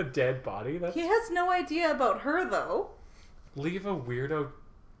leave him with a dead body. That's... He has no idea about her, though. Leave a weirdo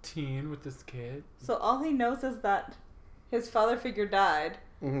teen with this kid. So all he knows is that his father figure died.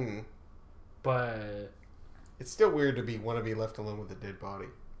 Mm-hmm. But... It's still weird to want to be left alone with a dead body.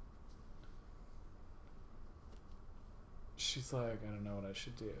 She's like, I don't know what I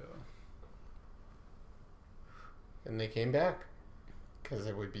should do. And they came back. Because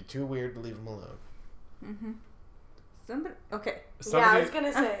it would be too weird to leave him alone. Mm-hmm. Somebody... Okay. Somebody, Yeah, I was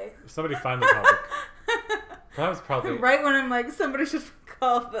gonna say. Somebody finally called the... That was probably... Right when I'm like, somebody should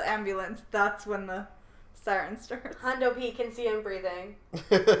call the ambulance, that's when the siren starts. Hundo P can see him breathing.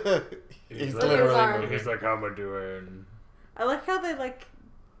 He's like, literally arm. moving. He's like, how am I doing? I like how they, like,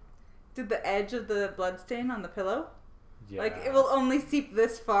 did the edge of the bloodstain on the pillow. Yeah. Like, it will only seep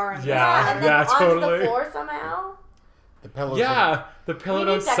this far. And Yeah. And then onto totally. the floor somehow. The pillows. Yeah, the pillow We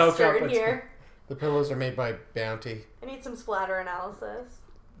don't need soak Dexter up. in here. The pillows are made by Bounty. I need some splatter analysis.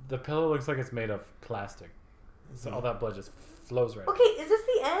 The pillow looks like it's made of plastic, so all that blood just flows right. Okay, is this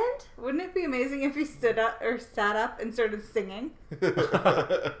the end? Wouldn't it be amazing if he stood up or sat up and started singing?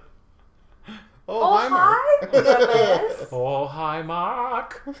 Oh, hi, Mark. hi, Willis. Oh, hi,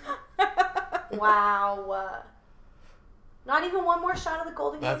 Mark. Wow. Not even one more shot of the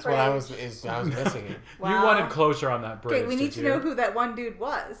Golden Gate That's Bridge. what I was missing it. You Wow. wanted closure on that bridge. Okay, we need did to know you? who that one dude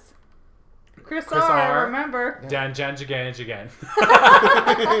was. Chris Chris R. R. Remember. Dan Janjigan again.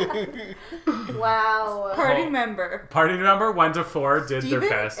 Wow. Party Oh. member. Party number 1 to 4 did Steven? their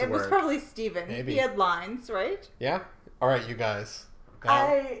best It was work. probably Steven. Maybe. He had lines, right? Yeah? Alright, you guys.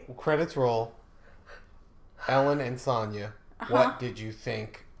 Now, credits roll. Ellen and Sonia, what did you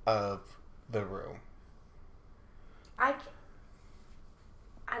think of The Room? I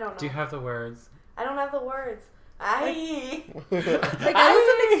don't know. Do you have the words? I don't have the words. I Like,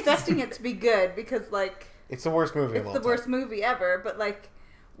 I wasn't expecting it to be good because, like, It's the worst movie of it's all the time. worst movie ever, but, like,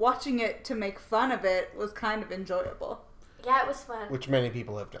 watching it to make fun of it was kind of enjoyable. Yeah, it was fun. Which many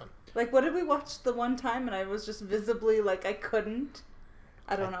people have done. Like, what did we watch the one time and I was just visibly, like, I couldn't?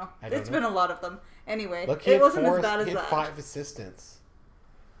 I don't know. I don't It's know. been a lot of them. Anyway, Look, he it had wasn't four, as bad as he had that. 5 assistants.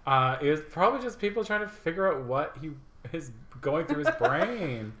 It was probably just people trying to figure out what he is going through his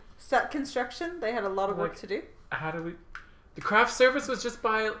brain. Set construction, they had a lot of work Like- to do. How do we... The craft service was just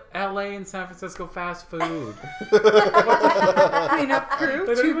by LA and San Francisco fast food. Cleanup crew,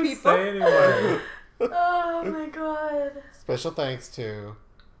 They don't 2 even people. say anymore. Oh my god. Special thanks to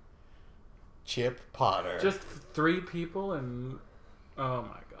Chip Potter. Just 3 people and oh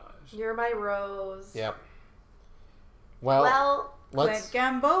my gosh. You're my rose. Yep. Well, Clint let's.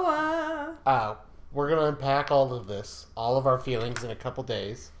 Gamboa. We're gonna unpack all of this, all of our feelings, in a couple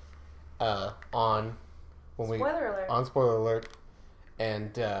days. On when Spoiler alert. on spoiler alert,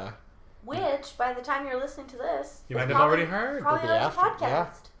 and Which, by the time you're listening to this, You is might have probably- already heard. Probably It'll be on the after, yeah.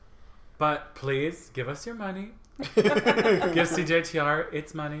 podcast. But please give us your money. Give CJTR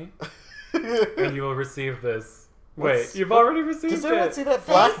its money, and you will receive this. Wait, What's- you've already received does anyone it. see that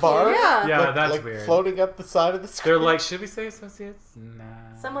black Thank bar? you. Yeah. Yeah, that's weird. Floating up the side of the screen. They're like, should we say associates? Nah.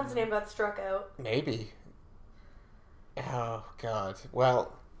 Someone's name got struck out. Maybe. Oh God.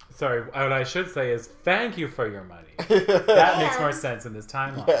 Well. Sorry, what I should say is thank you for your money. That makes more sense in this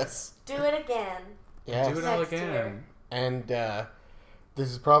timeline. Yes. Do it again. Yes. Do it all Next again. year. And this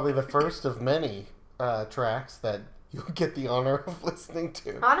is probably the first of many tracks that you'll get the honor of listening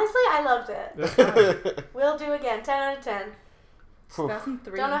to. Honestly, I loved it. That's fine. We'll do again. 10 out of 10.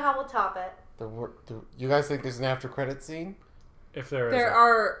 2003. Don't know how we'll top it. You guys think there's an after credit scene? If there is, There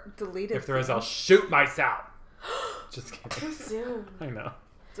are deleted if there is, I'll scenes. shoot myself. Just Too kidding. soon. I know.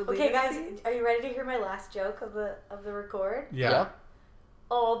 Deleted Okay, guys, scenes? are you ready to hear my last joke of the record? Yeah.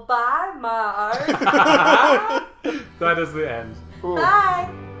 Oh, bye, Mark. That is the end. Ooh. Bye.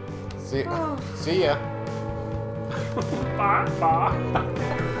 See Oh. ya. Bye bye.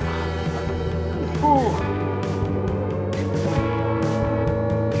 Ooh.